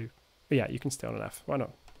 No, yeah, you can stay on an F. Why not?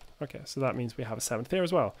 Okay, so that means we have a seventh here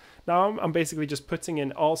as well. Now I'm basically just putting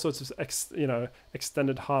in all sorts of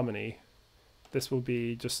extended harmony. This will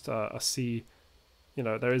be just a C.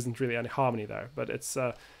 There isn't really any harmony there, but it's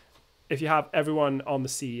if you have everyone on the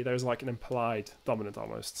C, there's like an implied dominant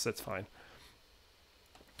almost, so it's fine.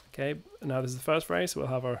 Okay, now this is the first phrase. So we'll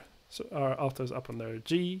have our altos up on their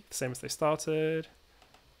G, the same as they started,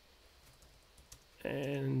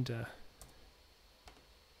 and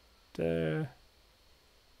there.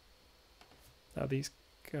 Now these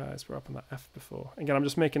guys were up on that F before. Again, I'm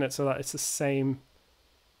just making it so that it's the same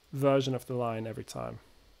version of the line every time.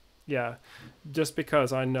 Yeah, just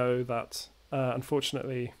because I know that,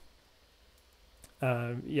 unfortunately,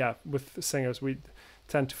 yeah, with singers, we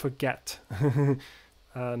tend to forget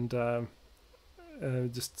and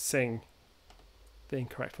just sing the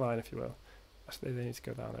incorrect line, if you will. Actually, they need to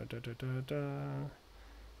go down there. Da, da, da, da.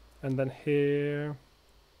 And then here,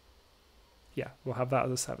 yeah, we'll have that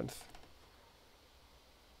as a seventh.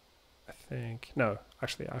 I think, no,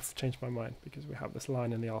 actually I've changed my mind, because we have this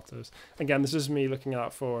line in the altos. Again, this is me looking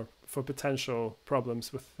out for potential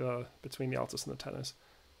problems with between the altos and the tenors.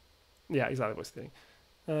 Yeah, exactly what you're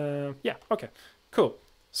thinking. Yeah, okay, cool.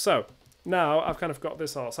 So now I've kind of got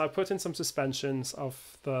this all. So I put in some suspensions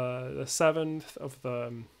of the seventh, of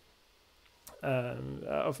the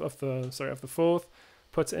fourth,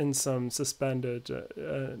 put in some suspended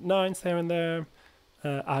ninths here and there,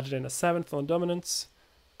 added in a seventh on dominance.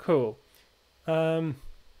 Cool.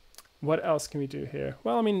 What else can we do here?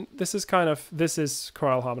 Well, I mean, this is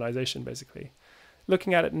chorale harmonization, basically.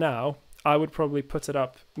 Looking at it now, I would probably put it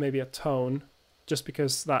up maybe a tone, just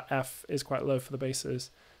because that F is quite low for the basses,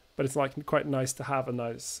 but it's like quite nice to have a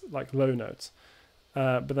nice like low note.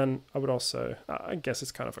 But then I would also, I guess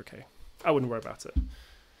it's kind of okay. I wouldn't worry about it.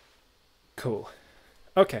 Cool.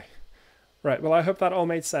 Okay. Right. Well, I hope that all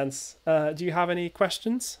made sense. Do you have any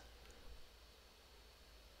questions?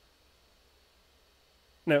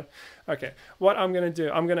 No? Okay. What I'm going to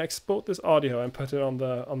do, I'm going to export this audio and put it on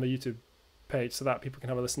the YouTube page so that people can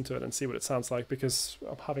have a listen to it and see what it sounds like, because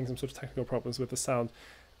I'm having some sort of technical problems with the sound.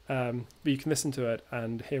 But you can listen to it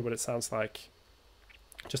and hear what it sounds like.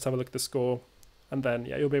 Just have a look at the score, and then,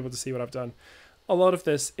 yeah, you'll be able to see what I've done. A lot of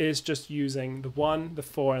this is just using the 1, the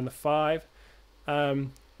 4, and the 5.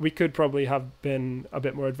 We could probably have been a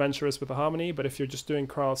bit more adventurous with the harmony, but if you're just doing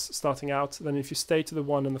chorales starting out, then if you stay to the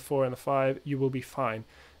 1 and the 4 and the 5, you will be fine,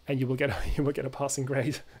 and you will get a passing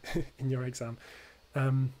grade in your exam.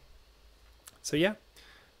 So yeah,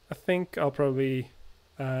 I think I'll probably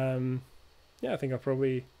call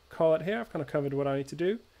it here. I've kind of covered what I need to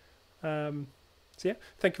do. So yeah,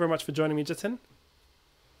 thank you very much for joining me, Jitin.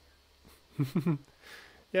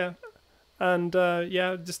 Yeah. And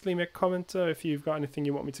yeah, just leave me a comment if you've got anything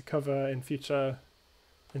you want me to cover in future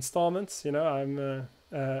installments. I'm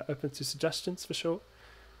open to suggestions for sure.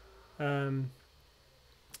 But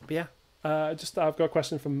yeah, I've got a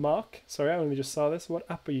question from Mark. Sorry, I only just saw this. What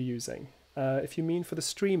app are you using? If you mean for the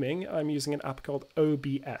streaming, I'm using an app called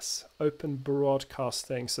OBS, Open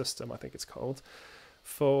Broadcasting System, I think it's called.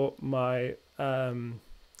 For my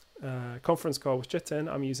conference call with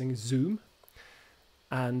Jitin, I'm using Zoom.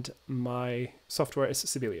 And my software is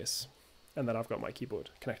Sibelius, and then I've got my keyboard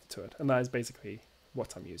connected to it, and that is basically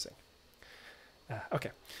what I'm using.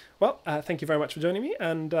 Okay, well, thank you very much for joining me,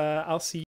 and I'll see you